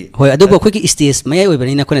leibi hoi adu ko ki stage mayai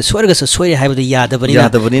oibani na kone soirga so soire haibudu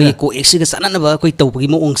yadabani na ko exiga sanana ba koi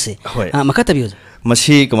tawbagi mo ongse makata biyo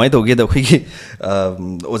masi kamai tawge da khoi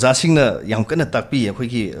oja singna yam kana takpi khoi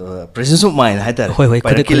ki presence of mind haitar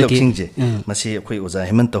parakil singje masi khoi oja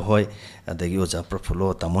hemant hoi adagi oja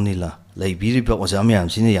profulo tamonila laibiri ba oja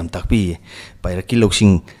myam sine yam takpi pairakil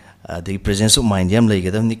sing the presence of mind yam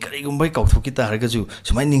like them Nikari by Kautukita Hargazu,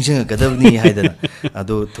 so my Ningsing Gadavni Haida.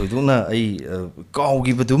 Ado Toduna Kau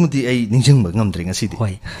give a dumty a Ningsing Bagam drink a city.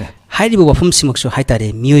 Haidi Wafum Simokso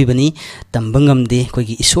Haitare, Muibani, Tambangam de,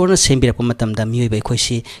 Kogi Isona Sembira Pomatam, the Mui by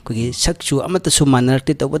Koshi, Kogi Sakchu, Amatasu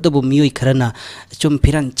Manartita, whatever Mui Karana, Chum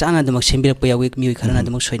Piran Chana, the Moxembira Poyawik, Mui Karana, the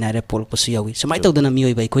Moxoinare Pol Posiawi. So my Todana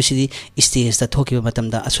Mui by Koshi is the Tokyo Matam,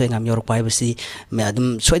 the Aswangam York Privacy,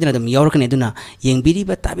 Madam Sweden, York and Eduna, Young Bidi,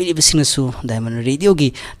 but Tabi Singasu, Diamond Radio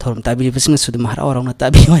Gi, Tom Tabi Singasu, the Mahara,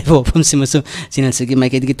 Tabi, from Simasu, Sinasaki, my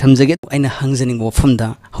Kid Tamzaget, and a Hangzaning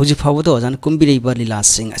Wofunda, Hoji Pavados, and Kumbiri Lila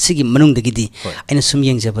Singh, Sigi Manung the Gidi, and some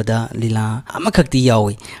young Jabada, Lila, Amakakti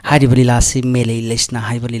Yawi, Hadi Lasi, Mele, Lesna,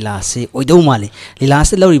 Hibali Lasi, Oidomali,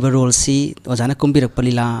 Lilas, the Lori Barol Si, Ozana Kumbira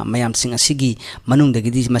Palila, Mayam Singh Sigi, Manung the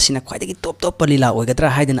Gidi, Masina, quite a top Palila,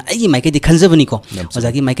 Ogatra Hiden, Agi, my Kid Kanzavanico,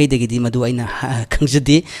 Ozaki, my Kid Gidi, Maduaina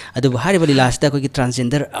Kanzadi, Adu Haribali Lasta,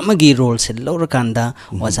 transgender, Amagi roles, Laura Kanda,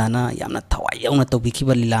 Wazana, Yamna Tawai, Yona Tobiki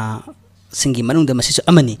Balila. Singi manung da masis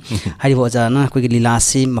amani hari wajana ko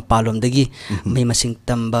lilasi mapalom dagi may masing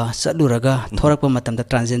tamba sa luraga thorak pa matam da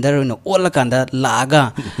transgender no ola kanda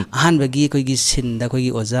laga ahan bagi ko gi sinda ko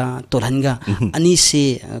gi oza tolhanga ani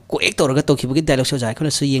se ko ek toraga to khibagi dialogue so jai ko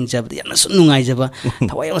su yeng jab ya na su nungai jaba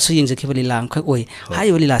thawai su yeng jakhi bali lang khak oi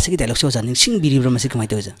hari lilasi gi dialogue so jan sing biri bra masik mai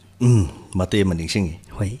to ja mate maning singi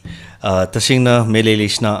hoi tasingna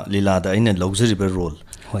melelishna lilada ina luxury role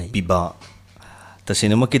biba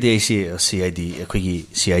Tasinama Kidesi CID, a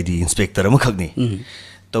CID inspector Makagni.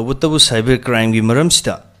 Tabu cyber crime Gimaram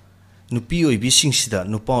Sita, Nupi or Bissing Sita,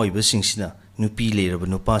 Nupa or Bissing Sina, Nupi later, but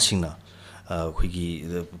no passing na.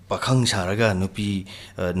 Quiggy Pakang Saraga, Nupi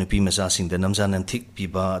Masasing, the Namzan and Tick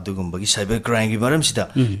Piba, Dugumbagi, cyber crime Gimaram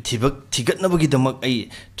Sita, Tigat Nabagi the Mak a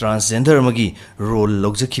transgender Magi, roll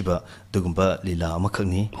Logzakiba, Dugumba, Lila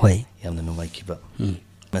Makagni, Yamna no Kiba.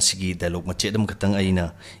 Masigi dialogue Machedam Katang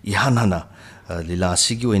Aina, Ihanana. Lila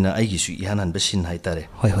Siguina Aigisu Yanan Basin Haitare.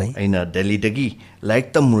 Aina Delhi Dagi,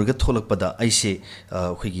 like the Murga Tolakpada, I say,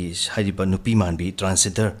 Higi Haidiba Nupi Manbi,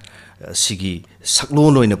 transgender Sigi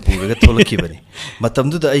Saklono in a Puraga Tolakibani.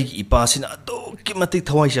 Matamdu the Aigi Pasin Ado Kimatic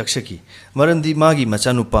Tawai Shaki, Marandi Magi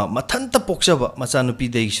Machanupa, Matanta Poksaba, Machanupi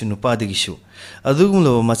de Sunupa de Gishu.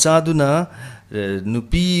 Adulo Machaduna.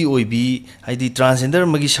 Nupi oibi haidi transgender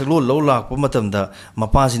magi saglo low lak pamatamda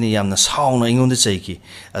mapasini yamna sauna ingonda chaiki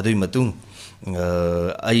adui matung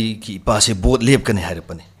ai ki pase boat lep kan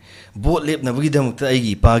harapani boat lep na bagi damukta ai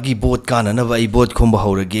gi pagi boat kana na vai boat khomba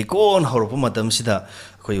haurage kon hauropa matam sida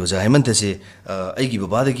koi oja hemanta se ai gi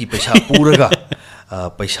baba da gi paisa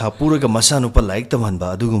puraga masanupa like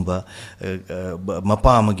tamanba adugumba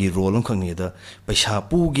mapa magi role khangni da paisa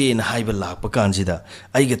puge na haiba lakpa kansida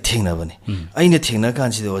aiga thengna bani aina thengna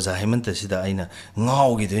kansida oja hemanta sida aina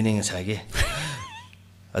ngau gi doine ngasage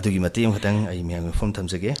adugi matem khatang ai myang phom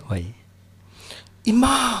thamjage hoi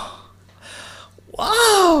ima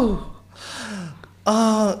wow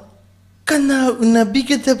kana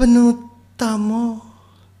unabigata banu tamo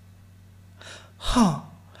ha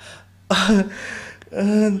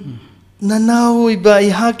Nanawi ba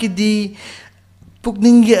ihakidi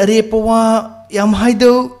pukningi arepawa yam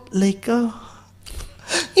haido laika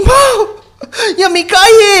Imaw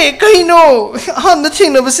yamikaye kaino han na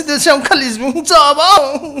thingna basida sam khalismu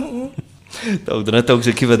chaba tawdana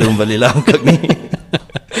tawse kiba dum balila kakni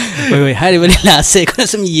Wait, how do you say?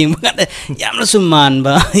 Some young Yamna Suman,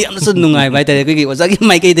 Yamna Nungai, by the Gigi was like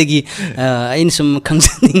my Gigi in some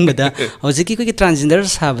counseling, but Oziki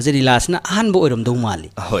transgenders have the last Hanborum Domali.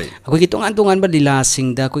 A quick but the last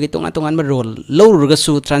sing the quick tongan roll, low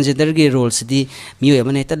rugasu transgender roll city,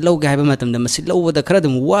 Muamated low gabamatum, the Massi low the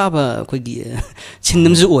cradum waba, quick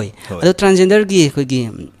Chindam Zoi. The transgender gi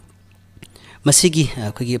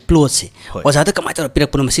Masigi, quick plotsy. Was that a comator of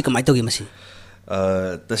Pirapumasika Masi?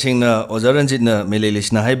 Tasingna Ozaranjina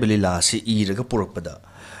Melelishna Haibali Lasi Iraga Purpada.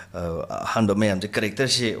 Hando Mayam, the character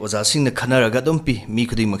she was asking the Kanaraga Dumpi,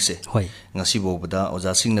 Mikudi Maxe. Nasibo Bada, was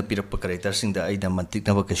asking the Pirapa characters in the Aida Mantik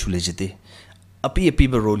Navakashulejiti. A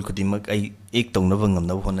people role could make a Ekton Novangam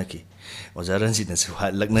Novonaki. Ozaranjina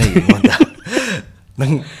Lagna.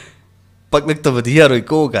 Pagnagtaba diaro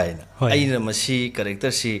ko gaina aina masi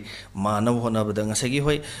character si manaw hona badang sagi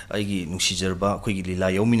hoy aigi nungsijarba khoi lila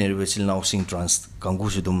yominari besil naw sing trans kangu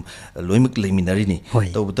sudum loimuk leiminari ni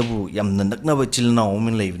tabu yamna nakna ba chil naw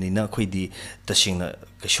min leibni na khoi di tasingna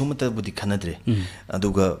kashumata budi khanadre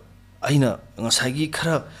aduga aina ngasagi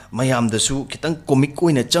khara mayamdasu kitang comic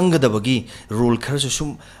koina changgadabagi role khara su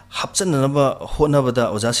sum hapchanaba honabada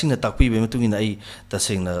ojasingna takpi be matungina ai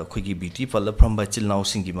tasengna khoigi beauty parlor from by chilnau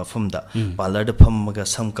singi mafamda parlor da phamaga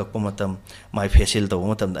sam kakpa matam my facial taw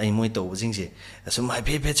matam ai moi taw jingse asum my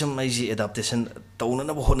fecham ai ji adaptation tawna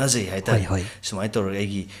na hona jai haita sumai tor ai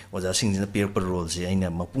gi ojasing jina peer per role je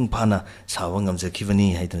aina mapung phana sawangam jakivani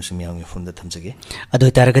haita sum yang funda thamjage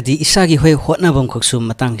ado taragadi isagi hoi hotnabam khoksum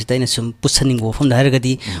matang jitaina sum pusaning bo fam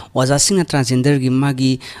daragadi ojasing transgender gi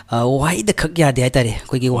magi wai da khak ya de haitare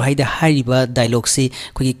khoigi haida hariba dialogue si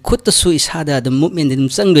kogi khutta su isada the movement dum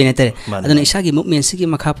sang doina tare aduna isagi movement sigi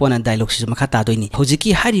makha pona dialogue si makha ta doini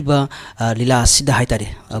hojiki hariba lila sida haitare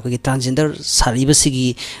kogi transgender sariba sigi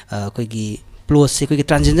kogi plot se kogi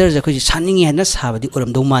transgender ja kogi saningi hana sabadi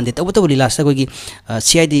oram do mande tabu tabu lila sa kogi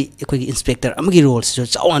CID kogi inspector amagi role so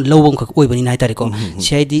chawan lobong khak oi bani haitare ko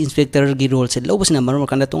CID inspector gi role se lobusina marom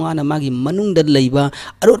kanda tongana magi manung da leiba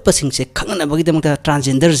arot pasing se khangna bagi damta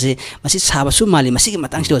transgender se masi sabasu mali masi gi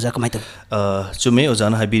matang si oja kamai to chume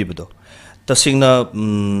ojana habiribudo tasingna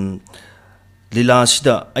lila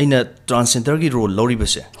sida aina transgender gi role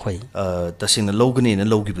loribase tasingna logani na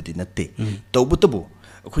logibudi natte tabu tabu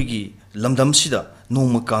अखोगी लमदम सिदा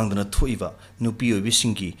नोंग कांगदना थोइबा नुपी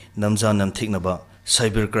ओबिसिंगी नमजा नम थेक्नबा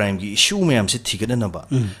cyber crime की issue ma'am से थिगनबा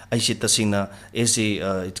आइसे तसिंगना as a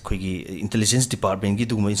अखोगी intelligence department की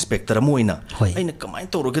दुगमा inspector Amo इना आइना कमाइन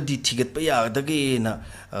तौरगदी थिगतपा यागदगेना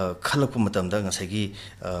खलप मतमदा ngसाigi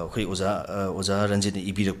अखोई ओजा Ranjit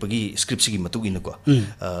इबिरकपगी script सिगी मतुगिनको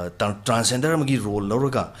transgender अमगी role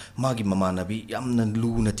लौरगा मागी ममानबी यामना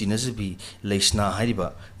लूना तिनजबी लेसना हारिबा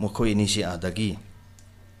मखोई इनिसि आदगी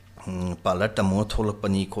पार्लर तमो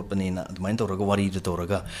थोलपनी खोपनी अदुमाइन तौरगा वारी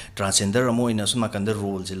तौरगा ट्रांसजेंडर अमो इना सुमा कंदर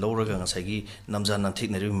रोल जे लौरगा ngसाigi नमजा नाम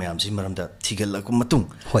थिगनरि मैम सि मरमदा थिगलकु मतुंग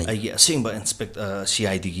आइगी असेंबा इंस्पेक्ट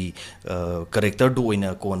CID की कैरेक्टर दो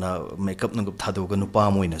इना कोना मेकअप नंग थादोगा नुपा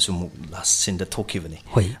मोइना सुमु लास्ट सीन द थोखिबनी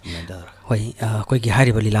होय होय कोइगी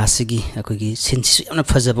हारिबा लीला सिगी कोइगी सीन सि यामना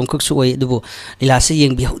फजबम खक्सु ओय दुबो लीला से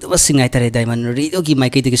येंबि हौदबा सिंगाइ तारे डायमंड रेडियो की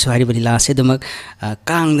माइकै दिगि हारिबा लीला से दमक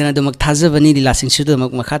कांगदना दमक थाजबनी लीला सिंग सु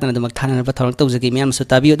दमक मखातना दमक थाना बा थरंग तौजगे म्याम सु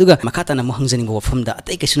ताबियो दुगा मखातना म हंजनि गो फमदा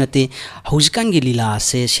अतै कैसुनते हौजिकान गी लीला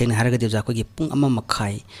से सेंग हारगा देवजा कोइगी पुंग अमा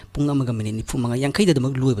मखाइ पुंग अमगा मिनि निफु मंगा यांखै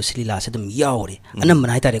दमक लुइबा सि लीला से दम यावरे अनम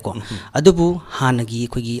बनाइ तारे को अदुबु हानगी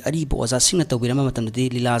कोइगी अरिबो ओजा सिंगना तौबिरमा मतमदि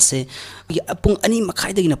लीला से पुंग अनि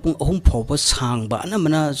मखाइ दगिना पुंग अहुम फोबो सांगबा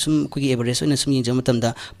अनमना सुम कोइगी एवरेज ओइना सुम यंग मतमदा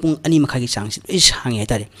पुंग अनि मखाइ सांग सि इ सांग हाइ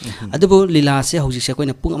तारे अदुबु लीला से हौजिक से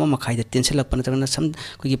कोइना पुंग अमा मखाइ the tension luck पनत्रगना some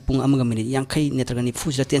कोइगी Pung अमगा mini यांखै नेत्रगनि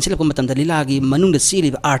फुजिरा tension luck मतमदा लीला गी मनुंग द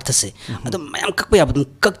सिलिबा अर्थ से अदुम मयाम ककपा याबदुम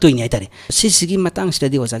कक्तोइनि हाइ तारे सिसिगी मतंग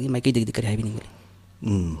सिदि ओजागी माइकै दगि करि हाइबिनिंगले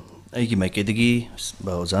अगी माइकेदगी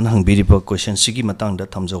ओजान हंगबिरिबा question सिगी मतंगदा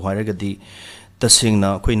थमजो हाइरगदी तसिंगना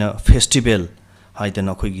Koyna festival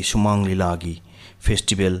हाइदना कोइगी Sumang लीलागी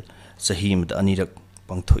festival सही मत अनिरक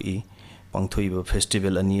पांगथोइबा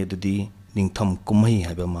फेस्टिवल अनि अदुदी निंगथम कुमही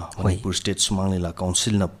हाइबमा मणिपुर स्टेट सुमांग लीला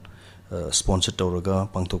काउंसिल न स्पॉन्सर तौरगा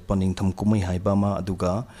पांगथोकपा निंगथम कुमही हाइबमा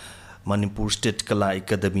अदुगा मणिपुर स्टेट कला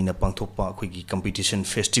एकेडमी न पांगथोकपा कोइगी कंपटीशन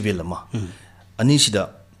फेस्टिवल अमा अनिसिदा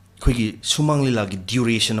कोइगी सुमांग लीला की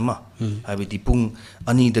ड्यूरेशन अमा हाइबदी पुंग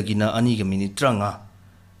अनि दगिना अनि ग मिनिट 30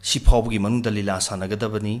 सिफावगी मनुंग लीला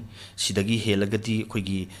सानगदबनी सिदगी हेलगदी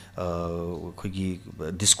कोइगी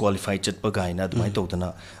डिस्क्वालिफाई चटपा गाइना दुमाइ तौदना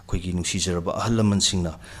कोइगी नुसीजरबा अहलमन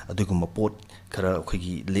सिंगना अदुगुम पोट खरा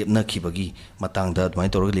कोइगी लेपना खिबगी मतंगदा दुमाइ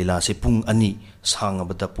तौरग लीला से पुंग अनि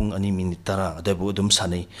सांगबदा पुंग अनि मिनिट 10 अदबु दुम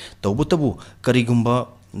सानै तौबुतबु करिगुम्बा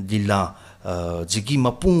लीला जिगी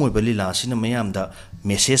मपुंग ओइबा लीला सिना मयामदा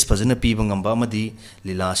मेसेज फजना पीबा ngamba amadi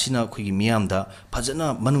लीला सिना खोगी मियामदा फजना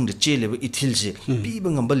मनुंग दे चेलेबा इथिल से पीबा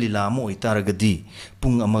ngamba लीला मो इतारगदी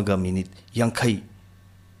पुंग अमगा मिनिट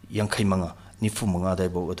यांखै मंगा निफु मंगा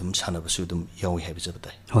दाइबो अदुम सानबसु दुम याwi हाइबा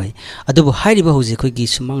जबताय होय अदुबो हारिबा होजे खोगी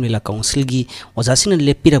सुमांग लीला काउंसिल गी ओजासिना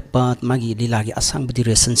लेपिरपा मागी लीला गी असंग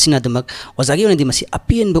ड्यूरेशन सिना दमक ओजागी ओनदि मसी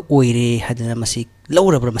अपियन बो ओइरे हदना मसी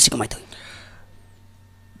लौरब्रा मसी कमाइ थोय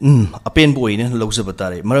अपेन बो ओइने लौजबा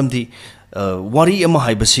तारे मरमदि वारी अमा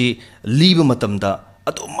हाइबसी लीबा मतमदा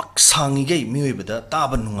अदुमक सांगिगै मियोइबदा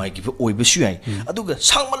ताबा नुंगाइगिबा ओइबसु याइ अदुगा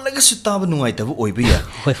सांगमलगसु ताबा नुंगाइतबा ओइबा या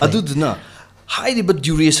अदुदुना हाइरिबा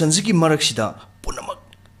ड्यूरेशन जिगी मरकसिदा पुनमक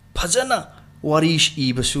फजना वारी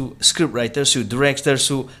इबसु स्क्रिप्ट राइटर सु डायरेक्टर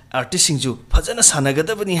सु आर्टिस्ट सिंजु फजना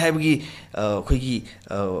सानगदबनी हाइबगी खोगी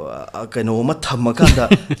कनो म थमकांदा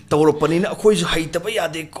तौरपनिना अखोइजु हाइतबा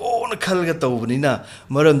यादे कोन खलगा तौबनिना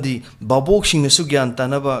मरमदि बाबोक सिंगसु ज्ञान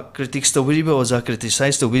तानबा क्रिटिक्स तौबिरिबा ओजा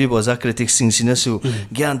क्रिटिसाइज तौबिरिबा ओजा क्रिटिक्स सिंसिनसु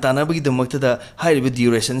ज्ञान तानबगी दमक्तदा हाइरिबा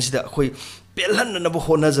ड्यूरेशन सिदा अखोइ पेलहन्नब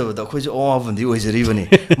होनाजबदा अखोइ अवाबंदी ओइजरिबनी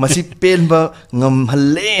मसी पेनबा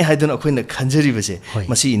ngамहल्ले हाइदन अखोइना खंजरिबसे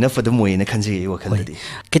मसी इनफद मोइना खंजि वखलदि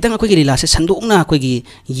कितंग अखोइ लीला से संदोकना अखोइ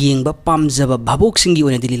येंगबा पामजबा भाबोक सिंगी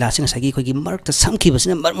ओने लीला सिंग सगी अखोइ मरक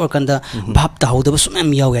समखिबसने मरमर कंदा भाब ताहुदब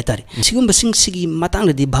सुमम याव यातारे सिगुम सिंग सिगी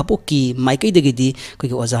मतंगदि भाबोक की माइकै दगिदि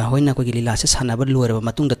अखोइ ओजा होइना अखोइ लीला से सानबा लोरबा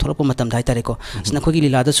मतुंगदा थोरप मतम दाइतारे को सना अखोइ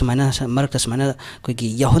लीला द सुमाइना मरक सुमाइना अखोइ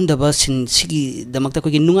यहोंदबा सिन सिगी दमकता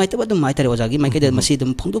अखोइ नुंगाइतबा दम माइतारे ओजागी माइकै द मसी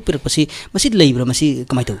दम फोंदोक पिरपसी मसी लेइब्रा मसी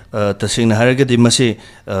कमाइतो तसिंगना हारगदि मसी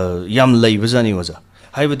याम लेइबजानी ओजा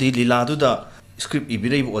हाइबदि लीला दुदा स्क्रिप्ट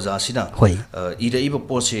इबिरैब ओजा सिना इरैब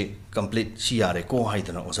पोसे कंप्लीट सि यारे को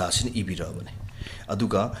हाइदना ओजा सिन इबिरबने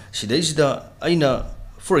अदुगा सिदैसिदा आइना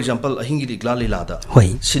फॉर एग्जांपल अहिंगी लिग्ला लीलादा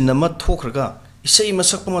सिनमा थोखरगा इसै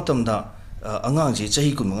मसक मतमदा अंगांगजे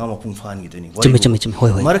चही कुनमंगा मपुंग फानगिदोनी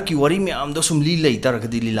मरक की वरी में आमदो सुम ली लई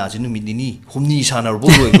तरगदि लीला जे नुमिदिनी हुमनी सानरबो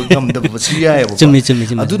लोइबो गमदब बसियायबो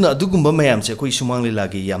अदुना अदुगुंबा मयामसे कोइ सुमांग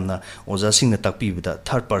लीलागी यामना ओजा सिंगना ताकपिबदा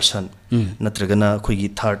थर्ड पर्सन नत्रगना खोइगी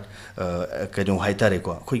थर्ड कनो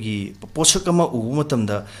हाइतारेको खोइगी पोषक अमा उबु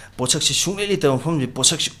मतमदा पोषक से सुंगलेली त मफम जे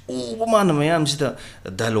पोषक से उबु मान मयामसिदा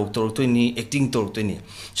डायलॉग तोरतोइनी एक्टिंग तोरतोइनी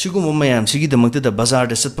सिगुम मयामसिगी दमकते द बाजार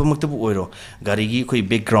दे सतपमक्तबु ओइरो गारीगी खोइ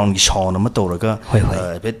बैकग्राउंड की साउंड तौरगा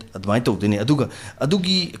बेत अदमाय तौदनी अदुगा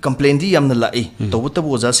अदुगी कंप्लेन दी यामना लाई तौबतबु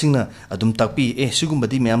ओजा सिंगना अदुम ताकपी ए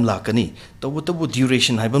सिगुमबदी मयाम लाकनी तौबतबु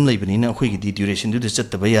ड्यूरेशन हाइबम लैबनिना अखोइगी दी ड्यूरेशन दु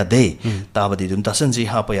चत्तबा यादे ताबदी दुम तासनजी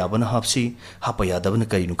हापा याबना हापसी हापा यादबना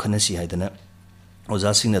करिनु खनसी हाइदना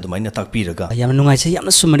ओजा सिंगना अदुमाइना ताकपीरगा याम नुंगाइसे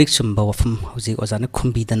यामना सुमरिक सुमबा वफम हौजी ओजाना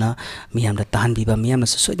खुंबीदना मियामदा ताहनबीबा मियामना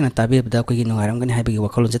सोइदना ताबेबदा अखोइगी नुंगाइरमगनि हाइबगी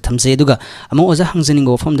वखलोंजे थमजे अदुगा अमा ओजा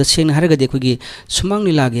हंजनिंगो वफम द सेंगना हारगदि अखोइगी सुमांग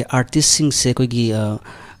लीलागे आर्टिस्ट सिंग से अखोइगी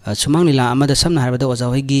सुमांग लीला अमदा समना हारबदा ओजा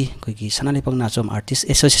होइगी अखोइगी सनालेपंग नाचोम आर्टिस्ट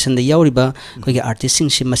एसोसिएशन द यावरिबा अखोइगी आर्टिस्ट सिंग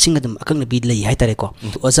से मसिंग अदम अकंग बी लई हाइतारे को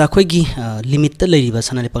ओजा अखोइगी लिमिट त लैरिबा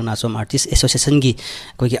सनालेपंग नाचोम आर्टिस्ट एसोसिएशन गी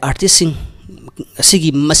अखोइगी आर्टिस्ट सिंग असिगी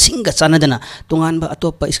मसिंगा चानदना तोंगानबा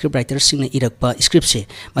अतोपा स्क्रिप्ट राइटर सिंगना इरकपा स्क्रिप्ट से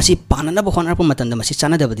मसी पानना बखोनरपा मतंदा मसी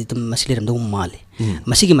चानदबदि तुम मसी लेरमदो माले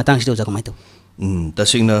मसीगी मतंगसिदा ओजा कमाइतो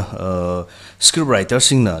तसिंगना स्क्रिप्ट राइटर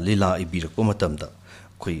सिंगना लीला इबिरकपा मतंदा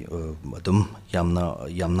कोई अदुम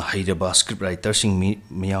यामना हाइरबा स्क्रिप्ट राइटर सिंग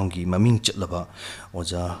मियांगी ममिंग चलबा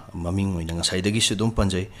ओजा ममिंग ओइना ngasai सुदुम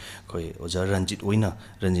पंजय कोई ओजा रंजित ओइना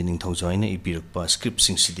रंजित निंथौजोइना इबिरकपा स्क्रिप्ट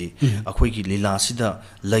सिंग सिदि अखोइगी लीला सिदा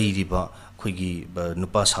लैरिबा अखोइगी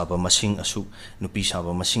नुपा साबा मसिंग असुक नुपी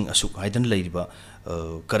साबा मसिंग असुक हाइदन लैरिबा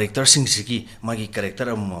कैरेक्टर सिंग सिगी मागी कैरेक्टर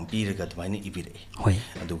अमम पीरगा दमाइना इबिरे होय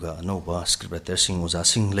अदुगा नोबा स्क्रिप्ट राइटर सिंग ओजा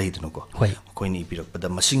सिंग लैदनको होय अखोइनी इबिरकपदा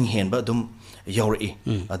मसिंग हेनबा अदुम यावरे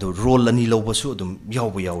अदु रोल अनि लौबसु अदुम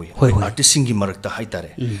यावबो यावे आर्टिस्ट सिंगी मरकता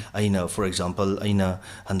हाइतारे आइना फॉर एग्जांपल आइना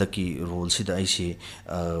हंदकी रोल सिदा आइसे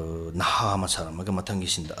नहा मसारमगा मथंगी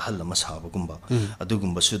सिंदा हल मसाबगुंबा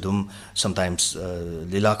अदुगुंबसु अदुम समटाइम्स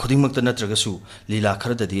लीला खुदिंगमक्ता नत्रगसु लीला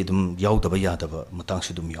खरददि अदुम यावदबा यादबा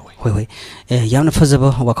मतांगसु अदुम यावे होय होय यावना फजबा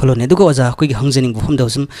वखलोने दुगो ओजा अखोइगी हंजनिंग बुफम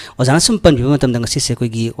दवसम ओजाना सम पनबिबा मतमदा ngasi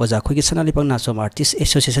अखोइगी ओजा अखोइगी सनालिपंग नाचोम आर्टिस्ट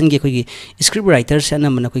एसोसिएशन गी अखोइगी स्क्रिप्ट राइटर से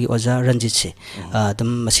अनमना अखोइगी ओजा रंजित से दम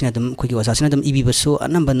मसिना दम अखोइगी ओजा सिना दम इबिबसु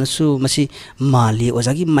अनमबनसु मसि माली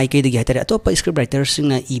ओजागी माइकै दगी हाइतारे अतोप स्क्रिप्ट राइटर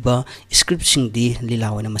सिंगना इबा स्क्रिप्ट सिंग दी लीला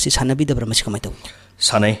होना मसि सानबी दब्रा मसि कमाइतो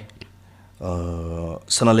सानै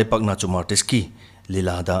सनालिपंग नाचोम आर्टिस्ट की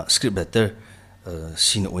लीला दा स्क्रिप्ट राइटर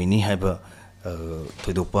सिन ओइनी हाइबा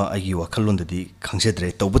थोइदोपा आइगी वखलोंददि खंगजेद्रे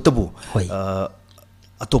तौबतबु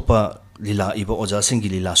अतोपा लीला इबा ओजा सिंगी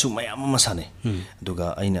लीला सु मयाम मसाने दुगा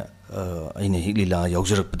आइना हिग लीला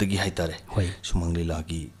यावजरपदगी हाइतारे सुमंग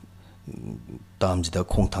लीलागी तामजिदा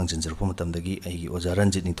खोंग थांजनजरप मतमदगी आइगी ओजा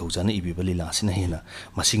रंजित निथौजाना इबिबा लीला सिना हेना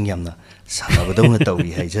मसिंग यामना सानबदौना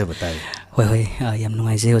तौगी हाइजे बताय होय होय याम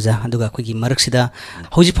नुंगाइजे ओजा अदुगा अखोइगी मरकसिदा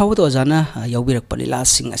हौजि फावद ओजाना यावबिरकपा लीला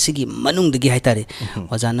सिंग असिगी मनुंगदगी हाइतारे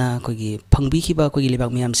ओजाना अखोइगी फंगबिखिबा अखोइगी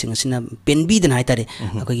लेबाक मियाम सिंग असिना पेनबिदना हाइतारे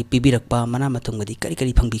अखोइगी पिबिरकपा मना मतुंगदि करी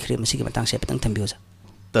करी फंगबिखरे मसिगी मतंगसे पतंग थंबियोजा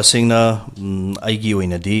तसिंगना आइगी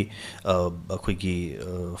ओइनादि अखोइगी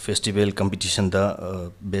फेस्टिवल कंपटीशन दा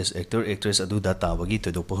बेस्ट एक्टर एक्ट्रेस अदुदा ताबगी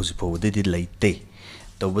तदोप हुजिफोवदि लैते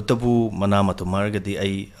तौबतबु मना मतो मारगदि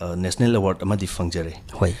आई नेशनल अवार्ड अमदि फंगजरे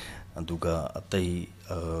होय अदुगा अतै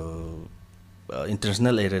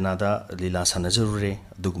international arena da lila sanajurure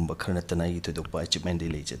dugumba kharna tanai to dokpa achievement de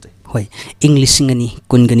lejate hoi english singani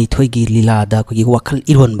kungani thoigi lila da kogi wakhal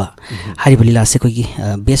ironba hariba lila se kogi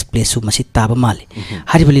best place su masi taba mali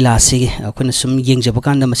hariba lila se koina sum yengjaba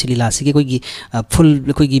kanda masi lila se kogi full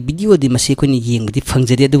kogi video di masi koina yengbdi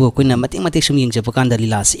phangjari adu koina mating mating sum yengjaba kanda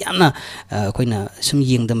lila se yamna koina sum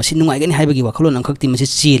yengda masi nungai gani haibagi wakhalon angkhakti masi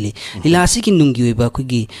chili lila se ki nunggi oiba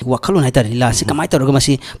kogi wakhalon haitar lila se kamai tawraga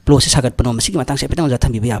masi process sagat pano masi matang se petang ja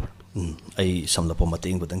thambi ba ai samlapo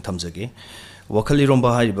mating budang thamjage wakhali romba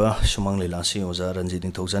haiba sumang lila si oza ranjit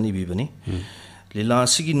ning thojani bibani lila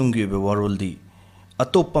sigi nunggi be waroldi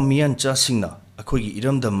atop mian cha singna akhogi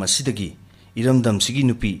iramdam masidagi iramdam sigi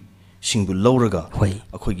nupi singbu lawraga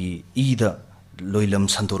akhogi ida loilam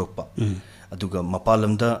santorokpa aduga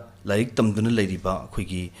mapalamda laik tamduna leiriba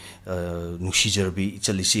akhogi nuksijarbi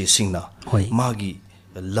chalisi singna magi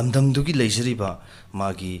lamdam dugi leijariba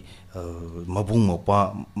magi mabung mopa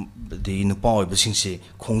de nupa oibasingse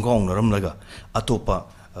khonggaung naramlaga atopa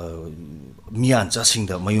mian cha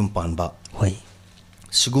singda mayum panba hoi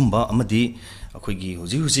sigumba amadi akhoigi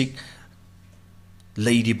huji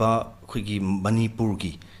leiriba akhoigi manipur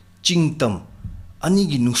gi chingtam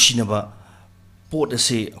anigi nuksinaba pot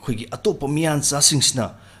ase akhoigi atopa mian cha singsna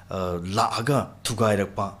laaga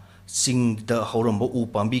thugairakpa singda hauramba u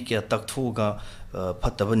pambi kya takthoga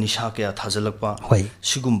fataba nisha kya thajalakpa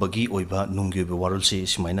sigumbagi oiba nunggi be warul se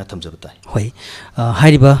simaina thamjabatai hoi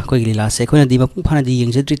hariba koi lila se koina di mapung phana di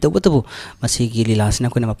yengjadri tawbatabu masi gi lila sina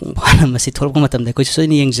koina mapung phana masi thorok matam da koi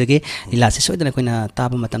soini yengjage lila se soidana koina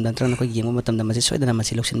taba matam da trana koi yengma matam da masi soidana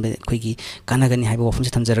masi loksin be koi gi kanagani haiba wafum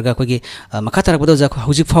se thamjaraga koi gi makatarak bodo ja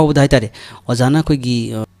hujik fawu da haitare ojana koi gi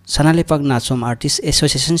Sanalepak NACHOM Artist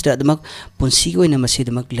Association da damak punsi ko ina masi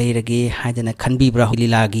damak leirage haidana khanbi bra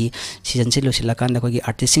lilagi season se losila kan da ko gi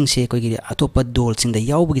artist sing se ko gi atopa dol sing da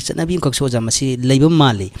yawbugi chanabi ko so ja masi leiba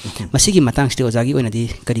mali masi gi matang ste ojagi oina di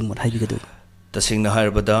kari mot haibi gadu tasing na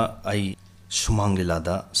harbada ai sumang lila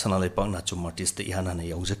da Sanalepak NACHOM Artist da ihana na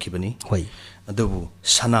yawjakibani hoi adubu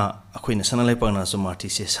sana akoina Sanalepak NACHOM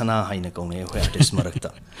Artist se sana haina kaune hoi artist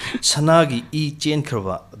marakta sana gi e chain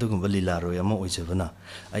khraba adugumba lila ro yama oijabana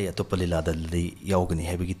ai atopa lila da lei yawgani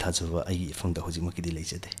haibigi thajaba ai fangda hojimaki di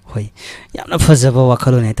leijade hoi yamna phajaba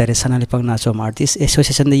wakhalon hai tare Sanalepak NACHOM Artist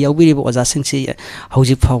Association da yawbiri bo oja sing se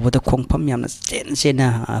hauji phawba da khongpham yamna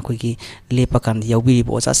chena akoi gi lepa kan yawbiri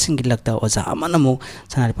bo oja sing gi lakta oja amana mo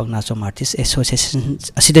Sanalepak NACHOM Artist Association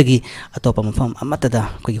asidagi atopa mafam amata da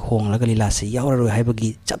koi honglaga lila se yawra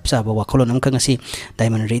haibagi chapchaba wakhalon amkang asi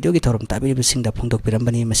Diamond Radio gi thorum tabiri bising da phungdok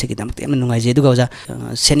pirambani masigi dam temna nungai je duga oja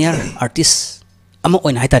senior artist ama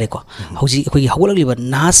oina haitare ko hauji koi hawlagliba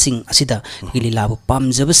na sing asida lila bu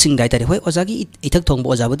pamjaba sing daitare hoi ojagi ithak thongbo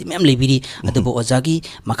ojabodi mem lebiri adubo ojagi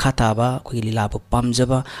makhata ba koi lila bu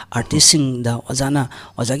pamjaba artist sing da ojana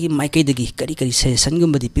ojagi maikai dagi kari kari session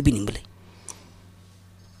gumbadi pibiningle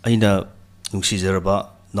aina nungsijarba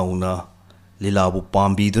nauna lila bu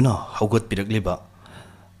pambi duna haugat piragliba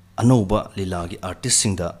anoba lila gi artist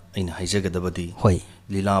sing da aina haijagadabadi hoi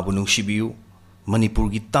lila bu nungsibiu manipur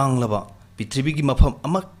gi tanglaba Pitribi gi mafam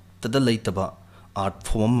amak tada leitaba art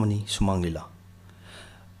form mani sumang lila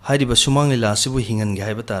hariba sumang lila sibu hingan gi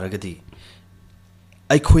haiba taragadi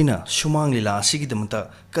aikhoina sumang lila sigi damta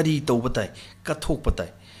kari tawbatai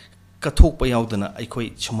kathok pa yaudana aikhoi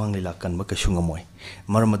sumang lila kanba ka sungamoi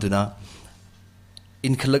maramaduna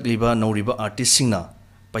inkhalak liba nauriba artist singna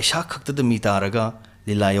paisa khakta da mi taraga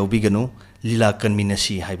lila yaubiganu lila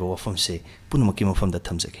kanminasi haiba wafam se punmaki mafam da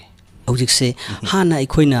thamjage hojik se hana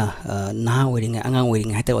ikhoina na wering angang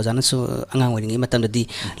wering haita ojana su angang wering matam di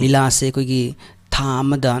lila se koi gi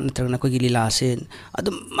thamada natrana koi gi lila se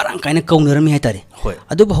adum marang kaina kaunarami haitare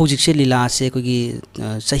adu hojik se lila se koi gi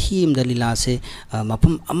sahim da lila se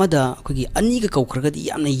mapam amada koi gi ani ga kaukhraga di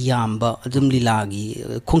yamna yamba adum lila gi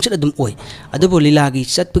khongchat adum oi adu lila gi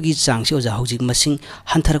chatpagi chang se oja hojik masing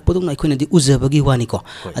hantarak podong na ikhoina di uzabagi wani ko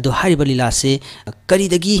adu hariba lila se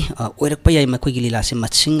kari dagi oirak pa yai ma koi gi lila se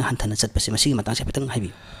maching hantana chatpase masigi matang se petang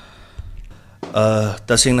haibi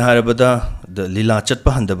tasing na harabada the lila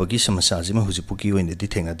chatpa handabagi samasya jima hujipuki oine di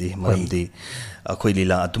thengadi maramdi akhoi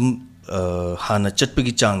lila adum hana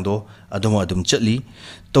chatpagi changdo adum chatli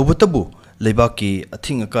tawbatabu leibaki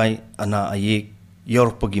athing akai ana ayek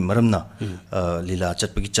ꯌꯥꯎꯔꯛꯄꯒꯤ ꯃꯔꯝꯅ ꯂꯤꯂꯥ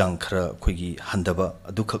ꯆꯠꯄꯒꯤ ꯆꯥꯡ ꯈꯔ ꯑꯩꯈꯣꯏꯒꯤ ꯍꯟꯊꯕ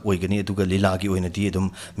ꯑꯗꯨꯈꯛ ꯑꯣꯏꯒꯅꯤ ꯑꯗꯨꯒ ꯂꯤꯂꯥꯒꯤ ꯑꯣꯏꯅꯗꯤ ꯑꯗꯨꯝ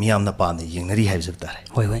ꯃꯤꯌꯥꯝꯅ ꯄꯥꯝꯅ ꯌꯦꯡꯅꯔꯤ ꯍꯥꯏꯖꯕ ꯇꯥꯔꯦ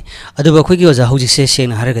ꯍꯣꯏ ꯍꯣꯏ ꯑꯗꯨꯕꯨ ꯑꯩꯈꯣꯏꯒꯤ ꯑꯣꯖꯥ ꯍꯧꯖꯤꯛꯁꯦ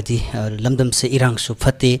ꯁꯦꯡꯅ ꯍꯥꯏꯔꯒꯗꯤ ꯂꯝꯗꯝꯁꯦ ꯏꯔꯥꯡꯁꯨ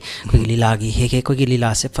ꯐꯠꯇꯦ ꯑꯩꯈꯣꯏꯒꯤ ꯂꯤꯂꯥꯒꯤ ꯍꯦꯛ ꯑꯩꯈꯣꯏꯒꯤ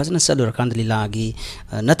ꯂꯤꯂꯥꯁꯦ ꯐꯖꯅ ꯆꯠꯂꯨꯔꯀꯥꯟꯗ ꯂꯤꯂꯥꯒꯤ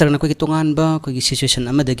ꯅꯠꯇ꯭ꯔꯒꯅ ꯑꯩꯈꯣꯏꯒꯤ ꯇꯣꯉꯥꯟꯕ ꯑꯩꯈꯣꯏꯒꯤ ꯁꯤꯆꯨꯋꯦꯁꯟ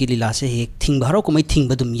ꯑꯃꯗꯒꯤ ꯂꯤꯂꯥꯁꯦ ꯍꯦꯛ ꯊꯤꯡꯕ ꯍꯔꯥꯎ ꯀꯨꯝꯍꯩ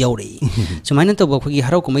ꯊꯤꯡꯕ ꯑꯗꯨꯝ ꯌꯥꯎꯔꯛꯏ ꯁꯨꯃꯥꯏꯅ ꯇꯧꯕ ꯑꯩꯈꯣꯏꯒꯤ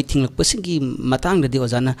ꯍꯔꯥꯎ ꯀꯨꯝꯍꯩ ꯊꯤꯡꯂꯛꯄꯁꯤꯡꯒꯤ ꯃꯇꯥꯡꯗꯗꯤ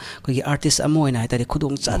ꯑꯣꯖꯥꯅ ꯑꯩꯈꯣꯏꯒꯤ ꯑꯥꯔꯇꯤꯁ ꯑꯃ ꯑꯣꯏꯅ ꯍꯥꯏꯇꯥꯔꯦ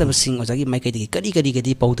ꯈꯨꯗꯣꯡꯆꯥꯗꯕꯁꯤꯡ ꯑꯣꯖꯥꯒꯤ ꯃꯥꯏꯀꯩꯗꯒꯤ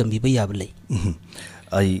ꯀꯔꯤ ꯄꯥꯎꯗꯝꯕꯤꯕ ꯌꯥꯕ ꯂꯩ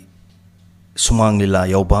ꯑꯩ ꯁꯨꯃꯥꯡ ꯂꯤꯂꯥ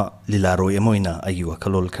ꯌꯥꯎꯕ ꯂꯤꯂꯥꯔꯣꯏ ꯑꯃ ꯑꯣꯏꯅ ꯑꯩꯒꯤ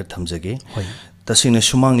ꯋꯥꯈꯜꯂꯣꯟ ꯈꯔ ꯊꯝꯖꯒꯦ ꯇꯁꯦꯡꯅ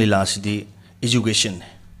ꯁꯨꯃꯥꯡ ꯂꯤꯂꯥꯁꯤꯗꯤ ꯏꯖꯨꯀꯦꯁꯟ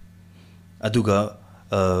ꯑꯗꯨꯒ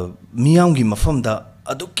ꯃꯤꯌꯥꯝꯒꯤ ꯃꯐꯝꯗ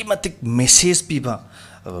ꯑꯗꯨꯛꯀꯤ ꯃꯇꯤꯛ ꯃꯦꯁꯦꯖ ꯄꯤꯕ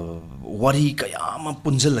ꯋꯥꯔꯤ ꯀꯌꯥ ꯑꯃ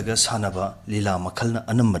ꯄꯨꯟꯖꯜꯂꯒ ꯁꯥꯟꯅꯕ ꯂꯤꯂꯥ ꯃꯈꯜꯅ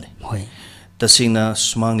ꯑꯅꯝꯕꯅꯤ तसेंगना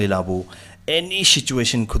सुमांग लीलाबू एनी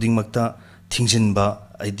सिचुएशन खुदिंगमक्ता थिंगजिनबा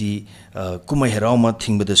आइदी कुमाई हेराव मा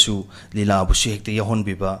थिंगबदसु लीलाबू सु हेक्ते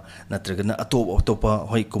यहोनबिबा नत्रगना अतोपा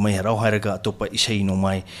होय कुमाई हेराव हायरगा अतोपा इसै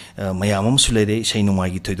नोमाई मयामम सु लेरे इसै नोमाई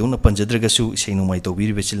गी थोइदोंना पंजद्रगसु इसै नोमाई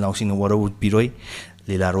तौबिरिबे चिलनाउसिंग वरौ पिरोय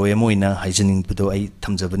लीला रोय मोइना हाइजनिंग बदो आई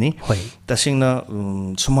थमजबनी तसेंगना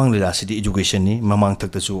सुमांग लीला सिदी एजुकेशन नि ममांग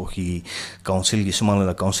तकतसु की काउंसिल की सुमांग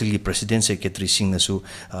लीला काउंसिल की प्रेसिडेंट सेक्रेटरी सिंह नसु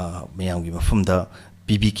मयाम की मफमदा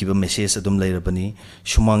बीबी की मेसेज अदुम लेरबनी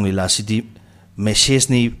सुमांग लीला सिदी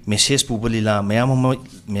मेसेज पुब लीला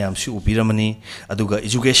मयाम सु उबिरमनी अदुगा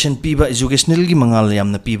एजुकेशन पीबा एजुकेशनल की मंगाल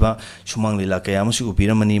यामना पीबा सुमांग लीला कयाम सु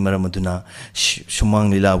उबिरमनी मरमदुना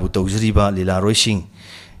सुमांग लीला बु तौजरीबा लीला रोय सिंह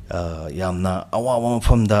यामना अवावा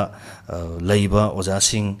मफमदा लैबा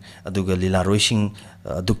ओजासिंग अदुगा लीलारोइसिंग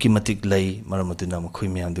अदुकी मतिक लै मरमदुना मखोय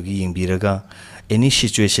म्यामदुगी येंबिरगा एनी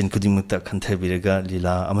सिचुएशन खुदिमक्ता खंथबिरगा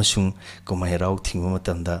लीला अमसुंग कुमायराव थिंगबा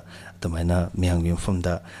मतमदा तमायना म्यामगी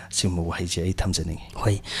मफमदा सिमु वहाइजे आई थमजनिंग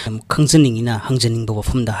होय खंजनिंगिना हंजनिंग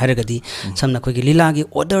वफमदा हारगदी समना कोगी लीलागी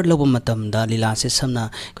ऑर्डर लब मतमदा लीला से समना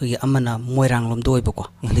कोगी अमना मोयरांग लोम दोइबको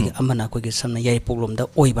अदगी अमना कोगी समना याइपोक लोमदा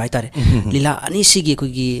ओइबा हाइतारे लीला अनि सिगी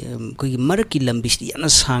कोगी मरकी लंबिसि याना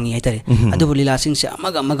सांगी हाइतारे अदुबो लीला सिंग से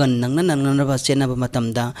अमगा नंगना चेनबा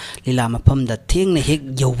मतमदा लीला मफमदा थेंगना हेक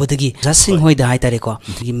यौबदगी जासिंग होइदा हाइतारे को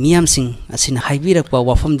मियाम सिंग असिना हाइबिरकपा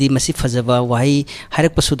वफमदी मसि फजबा वाहि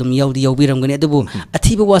हाइरकपसु दुम यौबिरमगनी अदुबो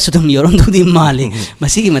अथिबा वासु दुम यौरमदुदी माले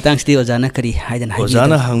मसिगी मतंगसिदि ओजाना करी हाइदन हाइबि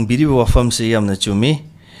ओजाना हंबिरिबा वफम से यामना चुमी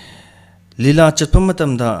लीला चटपा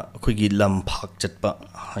मतमदा अखोगी लमफाक चटपा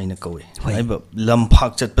हाइना कौवे हाइबा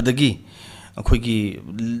लमफाक चटपदगी अखोगी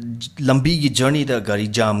लंबी की जर्नी दा गाड़ी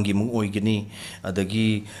जाम की मुंग ओइगनी अदगी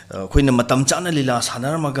अखोइना मतम चाना लीला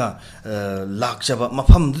सानरमगा लाकजबा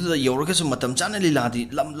मफम दुदा यौरगसु मतम चाना लीला दी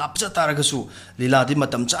लम लापजा तारगसु लीला दी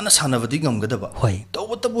मतम चाना सानबदी गमगदबा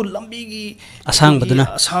तबु लंबी की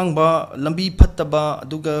असंगबा लंबी फत्तबा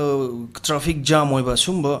अदुगा ट्रैफिक जाम ओइबा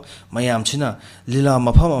सुंबा मयाम छिना लीला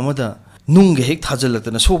मफम अमदा नुंगे हेक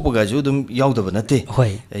थाजलक्तना सोपगाजु दुम यावदब नते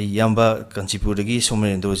याम्बा कंचीपुरदगी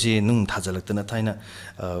सोमरेंद्रोजी नुंग थाजलक्तना थाइना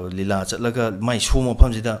लीला चलगा माइ सोम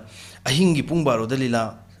मफमजिदा अहिंगी पुंग बारोदा लीला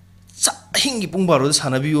अहिंगी पुंग बारोदा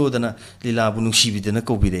सानबियोदना लीला बु नुंसीबिदना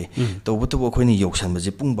कौबिरे तौबतबो अखोइनी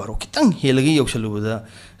यौसनबजे पुंग बारो खितंग हेलगी यौसलुबदा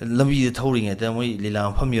लंबीदे थौरिङैदा मोइ लीला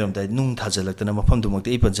मफम यरमदा नुंग थाजलक्तना मफमदुमक्ते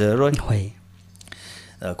इ पजररोय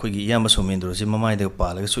अखोगी याम सोमेंद्रो से ममाइद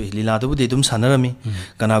पालगसु लीला दुबुदि दुम सानरमी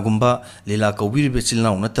कनागुंबा लीला कौबिरिबे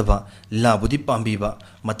चिलनाउ नतबा लीला बुदि पांबीबा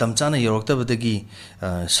मतम चाना यौरक्तबदगी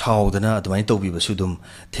साउदना अदुमाइ तौबीबसु दुम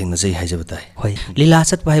थेंगनजै हाइजबताय होय लीला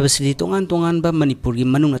चटपा हाइबसिदि तोंगान बा मणिपुर की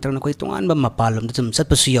मनुंग नत्रगना कोइ तोंगान बा मपालम दुम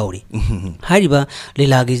चटपसु याउरी हाइरिबा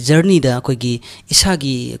लीला की जर्नी दा कोइगी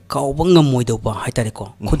इसागी काउबा ngमोइदोबा हाइतारेको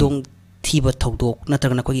खुदोंग थीबा थौदोक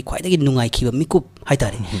नत्रगना कोइगी ख्वाइदगी नुंगाइखिबा मिकुप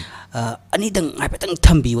हाइतारे अनिदंग हाइफेतंग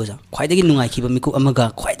थंबी वजा ख्वाइदगी नुंगाइखिबा मिकुप अमगा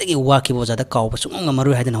ख्वाइदगी वाखिबा वजादा काउबा सुंगम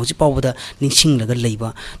ngमरु हाइदना हौजि पावबदा निंसिंगलगा लैबा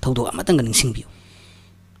थौदोक अमतंग निंसिंगबियो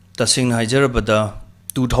तसिंग हाइजरबदा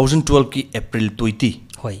 2012 की अप्रैल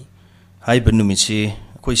 20 होय हाइबा नुमिसे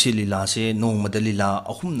कोइसे लीला से नोंगमदा लीला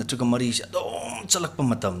अहुम नत्रगा मरी से अदोम चलकपा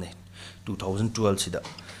मतमने 2012 सिदा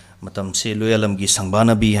मतम से लोयलम की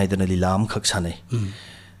संगबानबी हाइदना लीला अम खक सानै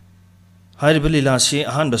हाइरिबा लीला से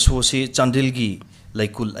अहानबा सो से चांदिल की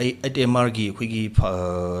लाइकुल एमआर की अखोगी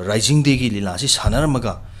राइजिंग डे की लीला से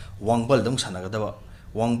सानरमगा वांगबल दम सानगदबा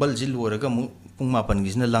वांगबल जि लोरगा पुंग मापन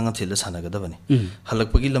गिजना लांगा थेला सानगदबनी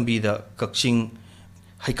हलकपगी लंबीदा कक्सिंग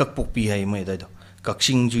हाइकक पोकपी हाइ मै दाइदो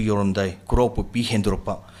कक्सिंग जु योरमदाइ कुराव पोकपी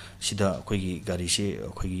हेंदोरपा सिदा अखोगी गाड़ी से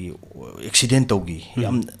अखोगी एक्सीडेंट तौगी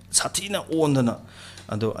याम साथीना ओनदना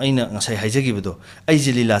अदो आइना ngasai हाइजगिबदो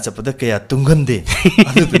आइजि लीला चपदा कया तुंगंदे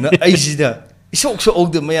अदुना आइजिदा इसोक्सो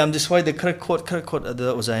ओगद मयाम जे स्वाइदा खर खोट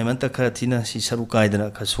अदा ओजायमंत खर थिना सि सरु काइदना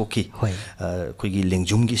ख सोखी कोइगी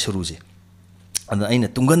लेंजुम की सरुजे ꯑꯗ ꯑꯩꯅ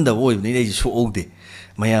ꯇꯨꯡꯒꯟꯗꯕ ꯑꯣꯏꯕꯅꯤꯅ ꯑꯩꯁꯨ ꯁꯣꯛꯍꯧꯗꯦ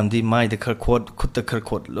ꯃꯌꯥꯝꯗꯤ ꯃꯥꯏꯗ ꯈꯔ ꯈꯣꯠ ꯈꯨꯠꯇ ꯈꯔ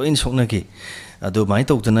ꯈꯣꯠ ꯂꯣꯏꯅ ꯁꯣꯛꯅꯈꯤ ꯑꯗꯨꯃꯥꯏꯅ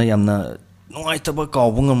ꯇꯧꯗꯅ ꯌꯥꯝꯅ ꯅꯨꯡꯉꯥꯏꯇꯕ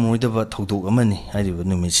ꯀꯥꯎꯕ ꯉꯝꯃꯣꯏꯗꯕ ꯊꯧꯗꯣꯛ ꯑꯃꯅꯤ ꯍꯥꯏꯔꯤꯕ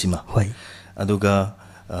ꯅꯨꯃꯤꯠꯁꯤꯃ ꯑꯗꯨꯒ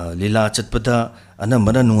ꯂꯤꯂꯥ ꯆꯠꯄꯗ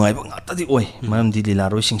ꯑꯅꯝꯕꯅ ꯅꯨꯡꯉꯥꯏꯕ ꯉꯥꯛꯇꯗꯤ ꯑꯣꯏ ꯃꯔꯝꯗꯤ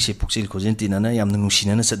ꯂꯤꯂꯥꯔꯣꯏꯁꯤꯡꯁꯦ ꯄꯨꯛꯆꯦꯜ ꯈꯣꯟꯖꯦꯜ ꯇꯤꯟꯅꯅ ꯌꯥꯝꯅ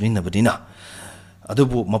ꯅꯨꯡꯁꯤꯅꯅ ꯆꯠꯃꯤꯟꯅꯕꯅꯤꯅ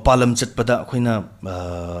ꯑꯗꯨꯕꯨ ꯃꯄꯥꯟ ꯂꯝ ꯆꯠꯄꯗ ꯑꯩꯈꯣꯏꯅ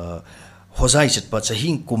ꯍꯣꯖꯥꯏ ꯆꯠꯄ ꯆꯍꯤ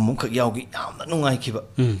 10 ꯑꯃꯈꯛ ꯌꯥꯎꯈꯤ ꯌꯥꯝꯅ ꯅꯨꯡꯉꯥꯏꯈꯤꯕ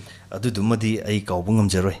ꯑꯗꯨꯗꯨꯃꯗꯤ ꯑꯩ ꯀꯥꯎꯕ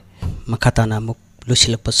ꯉꯝꯖꯔꯣꯏ ꯃꯈꯥ ꯇꯥꯅ ꯑꯃꯨꯛ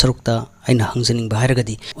ꯂꯣꯏꯁꯤꯜꯂꯛꯄ ꯁꯔꯨꯛꯇ ꯑꯩꯅ ꯍꯪꯖꯅꯤꯡꯕ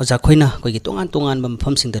ꯍꯥꯏꯔꯒꯗꯤ ꯑꯣꯖꯥ ꯈꯣꯏꯅ ꯑꯩꯈꯣꯏꯒꯤ ꯇꯣꯉꯥꯟ ꯇꯣꯉꯥꯟꯕ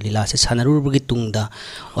ꯃꯐꯝꯁꯤꯡꯗ ꯂꯤꯂꯥꯁꯦ ꯁꯥꯟꯅꯔꯨꯔꯕꯒꯤ ꯇꯨꯡꯗ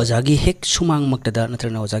ꯑꯣꯖꯥꯒꯤ ꯍꯦꯛ ꯁꯨꯃꯥꯡꯃꯛꯇꯗ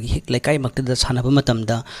ꯅꯠꯇ꯭ꯔꯒꯅ ꯑꯣꯖꯥꯒꯤ ꯍꯦꯛ ꯂꯩꯀꯥꯏꯃꯛꯇꯗ ꯁꯥꯟꯅꯕ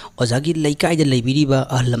ꯃꯇꯝꯗ ꯑꯣꯖꯥꯒꯤ ꯂꯩꯀꯥꯏꯗ ꯂꯩꯕꯤꯔꯤꯕ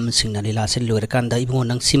ꯑꯍꯜ ꯂꯃꯟꯁꯤꯡꯅ ꯂꯤꯂꯥꯁꯦ ꯂꯣꯏꯔꯀꯥꯟꯗ ꯏꯕꯨꯡꯉꯣ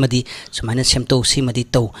ꯅꯪ ꯁꯤꯃꯗꯤ ꯁꯨꯃꯥꯏꯅ ꯁꯦꯝꯇꯧ ꯁꯤꯃꯗꯤ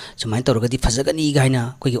ꯇꯧ ꯁꯨꯃꯥꯏꯅ ꯇꯧꯔꯒꯗꯤ ꯐꯖꯒꯅꯤ ꯒꯥꯏꯅ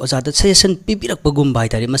ꯑꯩꯈꯣꯏꯒꯤ ꯑꯣꯖꯥꯗ ꯁꯖꯦꯁꯟ ꯄꯤꯕꯤꯔꯛꯄꯒꯨꯝꯕ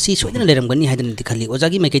ꯍꯥꯏꯇꯥꯔꯦ ꯃꯁꯤ ꯁꯣꯏꯗꯅ ꯂꯩꯔꯝꯒꯅꯤ ꯍꯥꯏꯗꯅꯗꯤ ꯈꯜꯂꯤ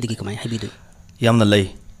ꯑꯣꯖꯥꯒꯤ ꯃꯥꯏꯀꯩꯗꯒꯤ ꯀꯃꯥꯏꯅ ꯍꯥꯏꯕꯤꯗꯣꯏ ꯌꯥꯝꯅ ꯂꯩ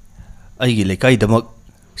ꯑꯩꯒꯤ ꯂꯩꯀꯥꯏꯗꯃꯛ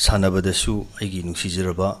ꯁꯥꯟꯅꯕꯗꯁꯨ ꯑꯩꯒꯤ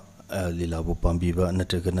ꯅꯨꯡꯁꯤꯖꯔꯕ ꯂꯤꯂꯥꯕꯨ ꯄꯥꯝꯕꯤꯕ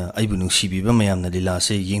ꯅꯠꯇ꯭ꯔꯒꯅ ꯑꯩꯕꯨ ꯅꯨꯡꯁꯤꯕꯤꯕ ꯃꯌꯥꯝꯅ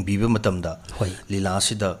ꯂꯤꯂꯥꯁꯦ ꯌꯦꯡꯕꯤꯕ ꯃꯇꯝꯗ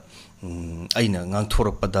ꯂꯤꯂꯥꯁꯤꯗ ꯑꯩꯅ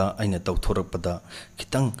ꯉꯥꯡꯊꯣꯔꯛꯄꯗ ꯑꯩꯅ ꯇꯧꯊꯣꯔꯛꯄꯗ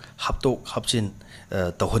ꯈꯤꯇꯪ ꯍꯥꯞꯇꯣꯛ ꯍꯥꯞꯆꯤꯟ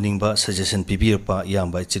ꯇꯧꯍꯟꯅꯤꯡꯕ ꯁꯖꯦꯁꯟ ꯄꯤꯕꯤꯔꯛꯄ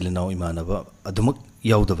ꯏꯌꯥꯝꯕ ꯏꯆꯤꯜ ꯏꯅꯥꯎ ꯏꯃꯥꯟꯅꯕ ꯑꯗꯨꯃꯛ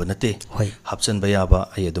ꯌꯥꯎꯗꯕ ꯅꯠꯇꯦ ꯍꯥꯞꯆꯟꯕ ꯌꯥꯕ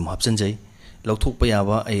ꯑꯩ ꯑꯗꯨꯝ ꯍꯥꯞꯆꯟꯖꯩ ꯂꯧꯊꯣꯛꯄ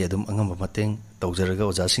ꯌꯥꯕ ꯑꯩ ꯑꯗꯨꯝ ꯑꯉꯝꯕ ꯃꯇꯦꯡ ꯇꯧꯖꯔꯒ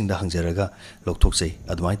ꯑꯣꯖꯥꯁꯤꯡꯗ ꯍꯪꯖꯔꯒ ꯂꯧꯊꯣꯛꯆꯩ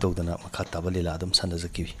ꯑꯗꯨꯃꯥꯏꯅ ꯇꯧꯗꯅ ꯃꯈꯥ ꯇꯥꯕ ꯂꯤꯂꯥ ꯑꯗꯨꯝ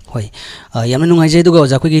ꯁꯥꯟꯅꯖꯈꯤꯕꯤ ꯌꯥꯝꯅ ꯅꯨꯡꯉꯥꯏꯖꯩ ꯑꯗꯨꯒ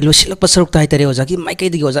ꯑꯣꯖꯥ ꯑꯩꯈꯣꯏꯒꯤ ꯂꯣꯏꯁꯤꯜꯂꯛꯄ ꯁꯔꯨꯛꯇ ꯍꯥꯏꯇꯥꯔꯦ ꯑꯣꯖꯥꯒꯤ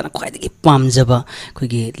ꯃꯥꯏꯀꯩꯗꯒꯤ ꯑꯣꯖꯥꯅ ꯈ꯭ꯋꯥꯏꯗꯒꯤ ꯄꯥꯝꯖꯕ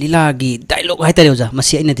ꯑꯩꯈꯣꯏꯒꯤ ꯂꯤꯂꯥꯒꯤ ꯗꯥꯏꯂꯣഗ് ꯍꯥꯏꯇꯥꯔꯦ ꯑꯣꯖꯥ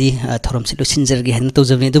ꯃꯁꯤ ꯑꯩꯅꯗꯤ ꯊꯧꯔꯝꯁꯤ ꯂꯣꯏꯁꯤꯟꯖꯔꯒꯦ ꯍꯥꯏꯅ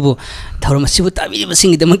ꯇꯧꯖꯕꯅꯤ ꯑꯗꯨꯕꯨ ꯊꯧꯔꯝ ꯑꯁꯤꯕꯨ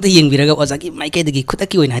ꯇꯥꯕꯤꯔꯤꯕꯁꯤꯡꯒꯤꯗꯃꯛꯇ ꯌꯦꯡꯕꯤꯔꯒ ꯑꯣꯖꯥꯒꯤ ꯃꯥꯏꯀꯩꯗꯒꯤ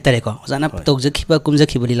ꯈꯨꯗꯛꯀꯤ ꯑꯣꯏꯅ ꯍꯥꯏꯇꯥꯔꯦꯀꯣ ꯑꯣꯖꯥꯅ ꯇꯧꯖꯈꯤꯕ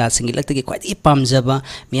ꯀꯨꯝꯖꯈꯤꯕ ꯂꯤꯂꯥꯁꯤꯡꯒꯤ ꯂꯛꯇꯒꯤ ꯈ꯭ꯋꯥꯏꯗꯒꯤ ꯄꯥꯝꯖꯕ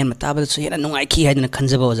ꯃꯤꯌꯥꯝꯅ ꯇꯥꯕꯗꯁꯨ ꯍꯦꯟꯅ ꯅꯨꯡꯉꯥꯏꯈꯤ ꯍꯥꯏꯗꯅ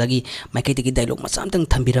ꯈꯟꯖꯕ ꯑꯣꯖꯥꯒꯤ ꯃꯥꯏꯀꯩꯗꯒꯤ ꯗꯥꯏꯂꯣഗ് ꯃꯆꯥ ꯑꯃꯇꯪ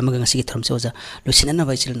ꯊꯝꯕꯤꯔꯝꯃꯒ ꯉꯁꯤꯒꯤ ꯊꯧꯔꯝꯁꯤ ꯑꯣꯖꯥ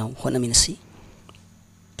ꯂꯣꯏꯁꯤꯟꯅꯅꯕ ꯏꯆꯤꯜ ꯏꯅꯥꯎ ꯍꯣꯠꯅꯃꯤꯟꯅꯁꯤ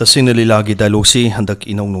तसेंगना लीलागी डायलॉगसी हंदक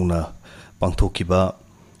इनौ नौना पांथोखिबा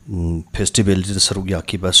फेस्टिवल जिदा सरुक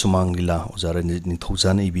याखिबा सुमांग लीला ओजारा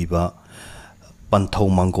निथौजान इबीबा पंथौ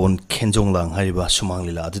मांगोन खेंजोंलांग हारिबा सुमांग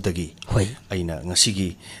लीला अदुदगी आइना ngasiगी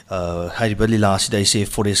हारिबा लीला असिदा इसे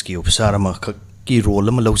फॉरेस्ट की ऑफिसर अमा की रोल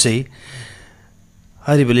अमा लौजै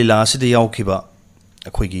हारिबा लीला असिदा यावखिबा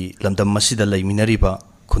अखोइगी लमदम मसिदा लैमिनरिबा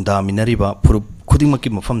खुंदा मिनरिबा फुरुप खुदिंगमकी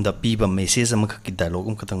मफमदा पीबा मेसेज अमा खकी डायलॉग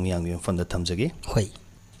अम खतंग यांगी मफमदा थमजगे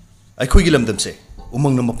अखोइगी लमदमसे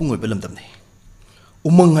उमंगना मपुंग ओइबा लमदमने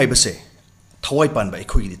उमंग हाइबसे थवाई पानबा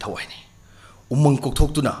अखोइगी थवाइने उमंग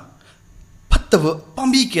कोकथोक्तुना फत्तब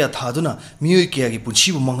पांबी क्या थादुना मियोय क्यागी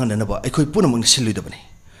पुंसीबु मंगननबा अखोइ पुनमंग सिलुइदबने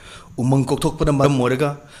उमंग कोकथोक्पना मरम मोरगा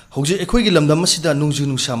हौजे अखोइगी लमदम मसिदा नुंजु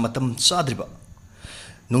नुंसा मतम चाद्रिबा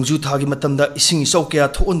नुंजु थागी मतमदा इसिंग इचौ क्या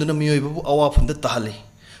थोंदुना मियोयबु अवाफमदा ताहले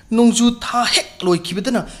नुंजु था हेक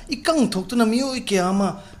लोइखिबदना इकंग थोक्तुना मियोय क्या अमा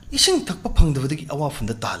इसिंग थकपा फंगदबदगी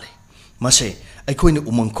अवाफमदा ताहले मसे अखोइने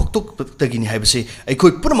उमंग कोकथोक्तगिनि हाइबसे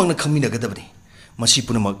अखोइ पुनमंगना खंमिनगदबनी मसी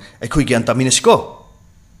पुनमग अखोइ ग्यान तामिनसिको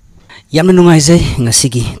यामना नुंगाइजै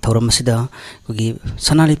ngasiगी थौरम असida कोगी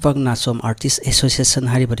सनालिपाक नाचोम आर्टिस्ट एसोसिएशन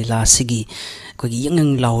हारिबा लीला सिगी कोगी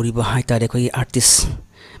यंगंग लाउरिबा हाइतारे कोगी आर्टिस्ट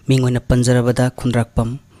मिंगोइना पंजरबदा खुंद्राकपम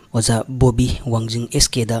ओजा बोबी वांगजिंग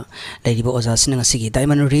एसके दा लैरिबा ओजा सिना ngasiगी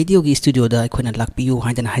डायमंड रेडियो की स्टूडियो दा अखोइना लाकपियु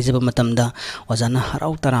हाइदना हाइजबा मतमदा ओजाना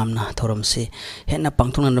हराउ तरामना थौरम से हेना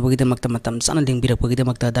पांगथोंनबगी दमक्ता मतम चाना लिंगबिरकबगी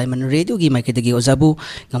दमक्ता डायमंड रेडियो की माइकेदगी ओजाबु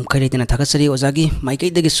ngमखैरेतना थागसरी ओजागी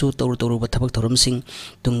माइकेदगी सु तौरु तौरुबा थबक थौरम सिंग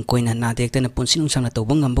तुंग कोइना नादेक्तना पुंसि नुंसांना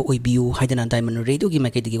तौबा ngamba ओइबियु हाइदना डायमंड रेडियो की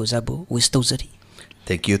माइकेदगी ओजाबु wish तौजरी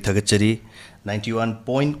thank you थगचरी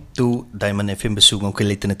 91.2 diamond FM Basu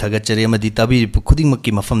ngमखैलेतना थगचरी अमदि ताबि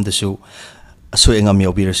खुदिंगमक्की मफमदसु असोय ngam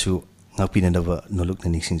यावबिरसु ngakpinanaba nolokna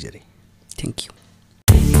ningsingjari thank you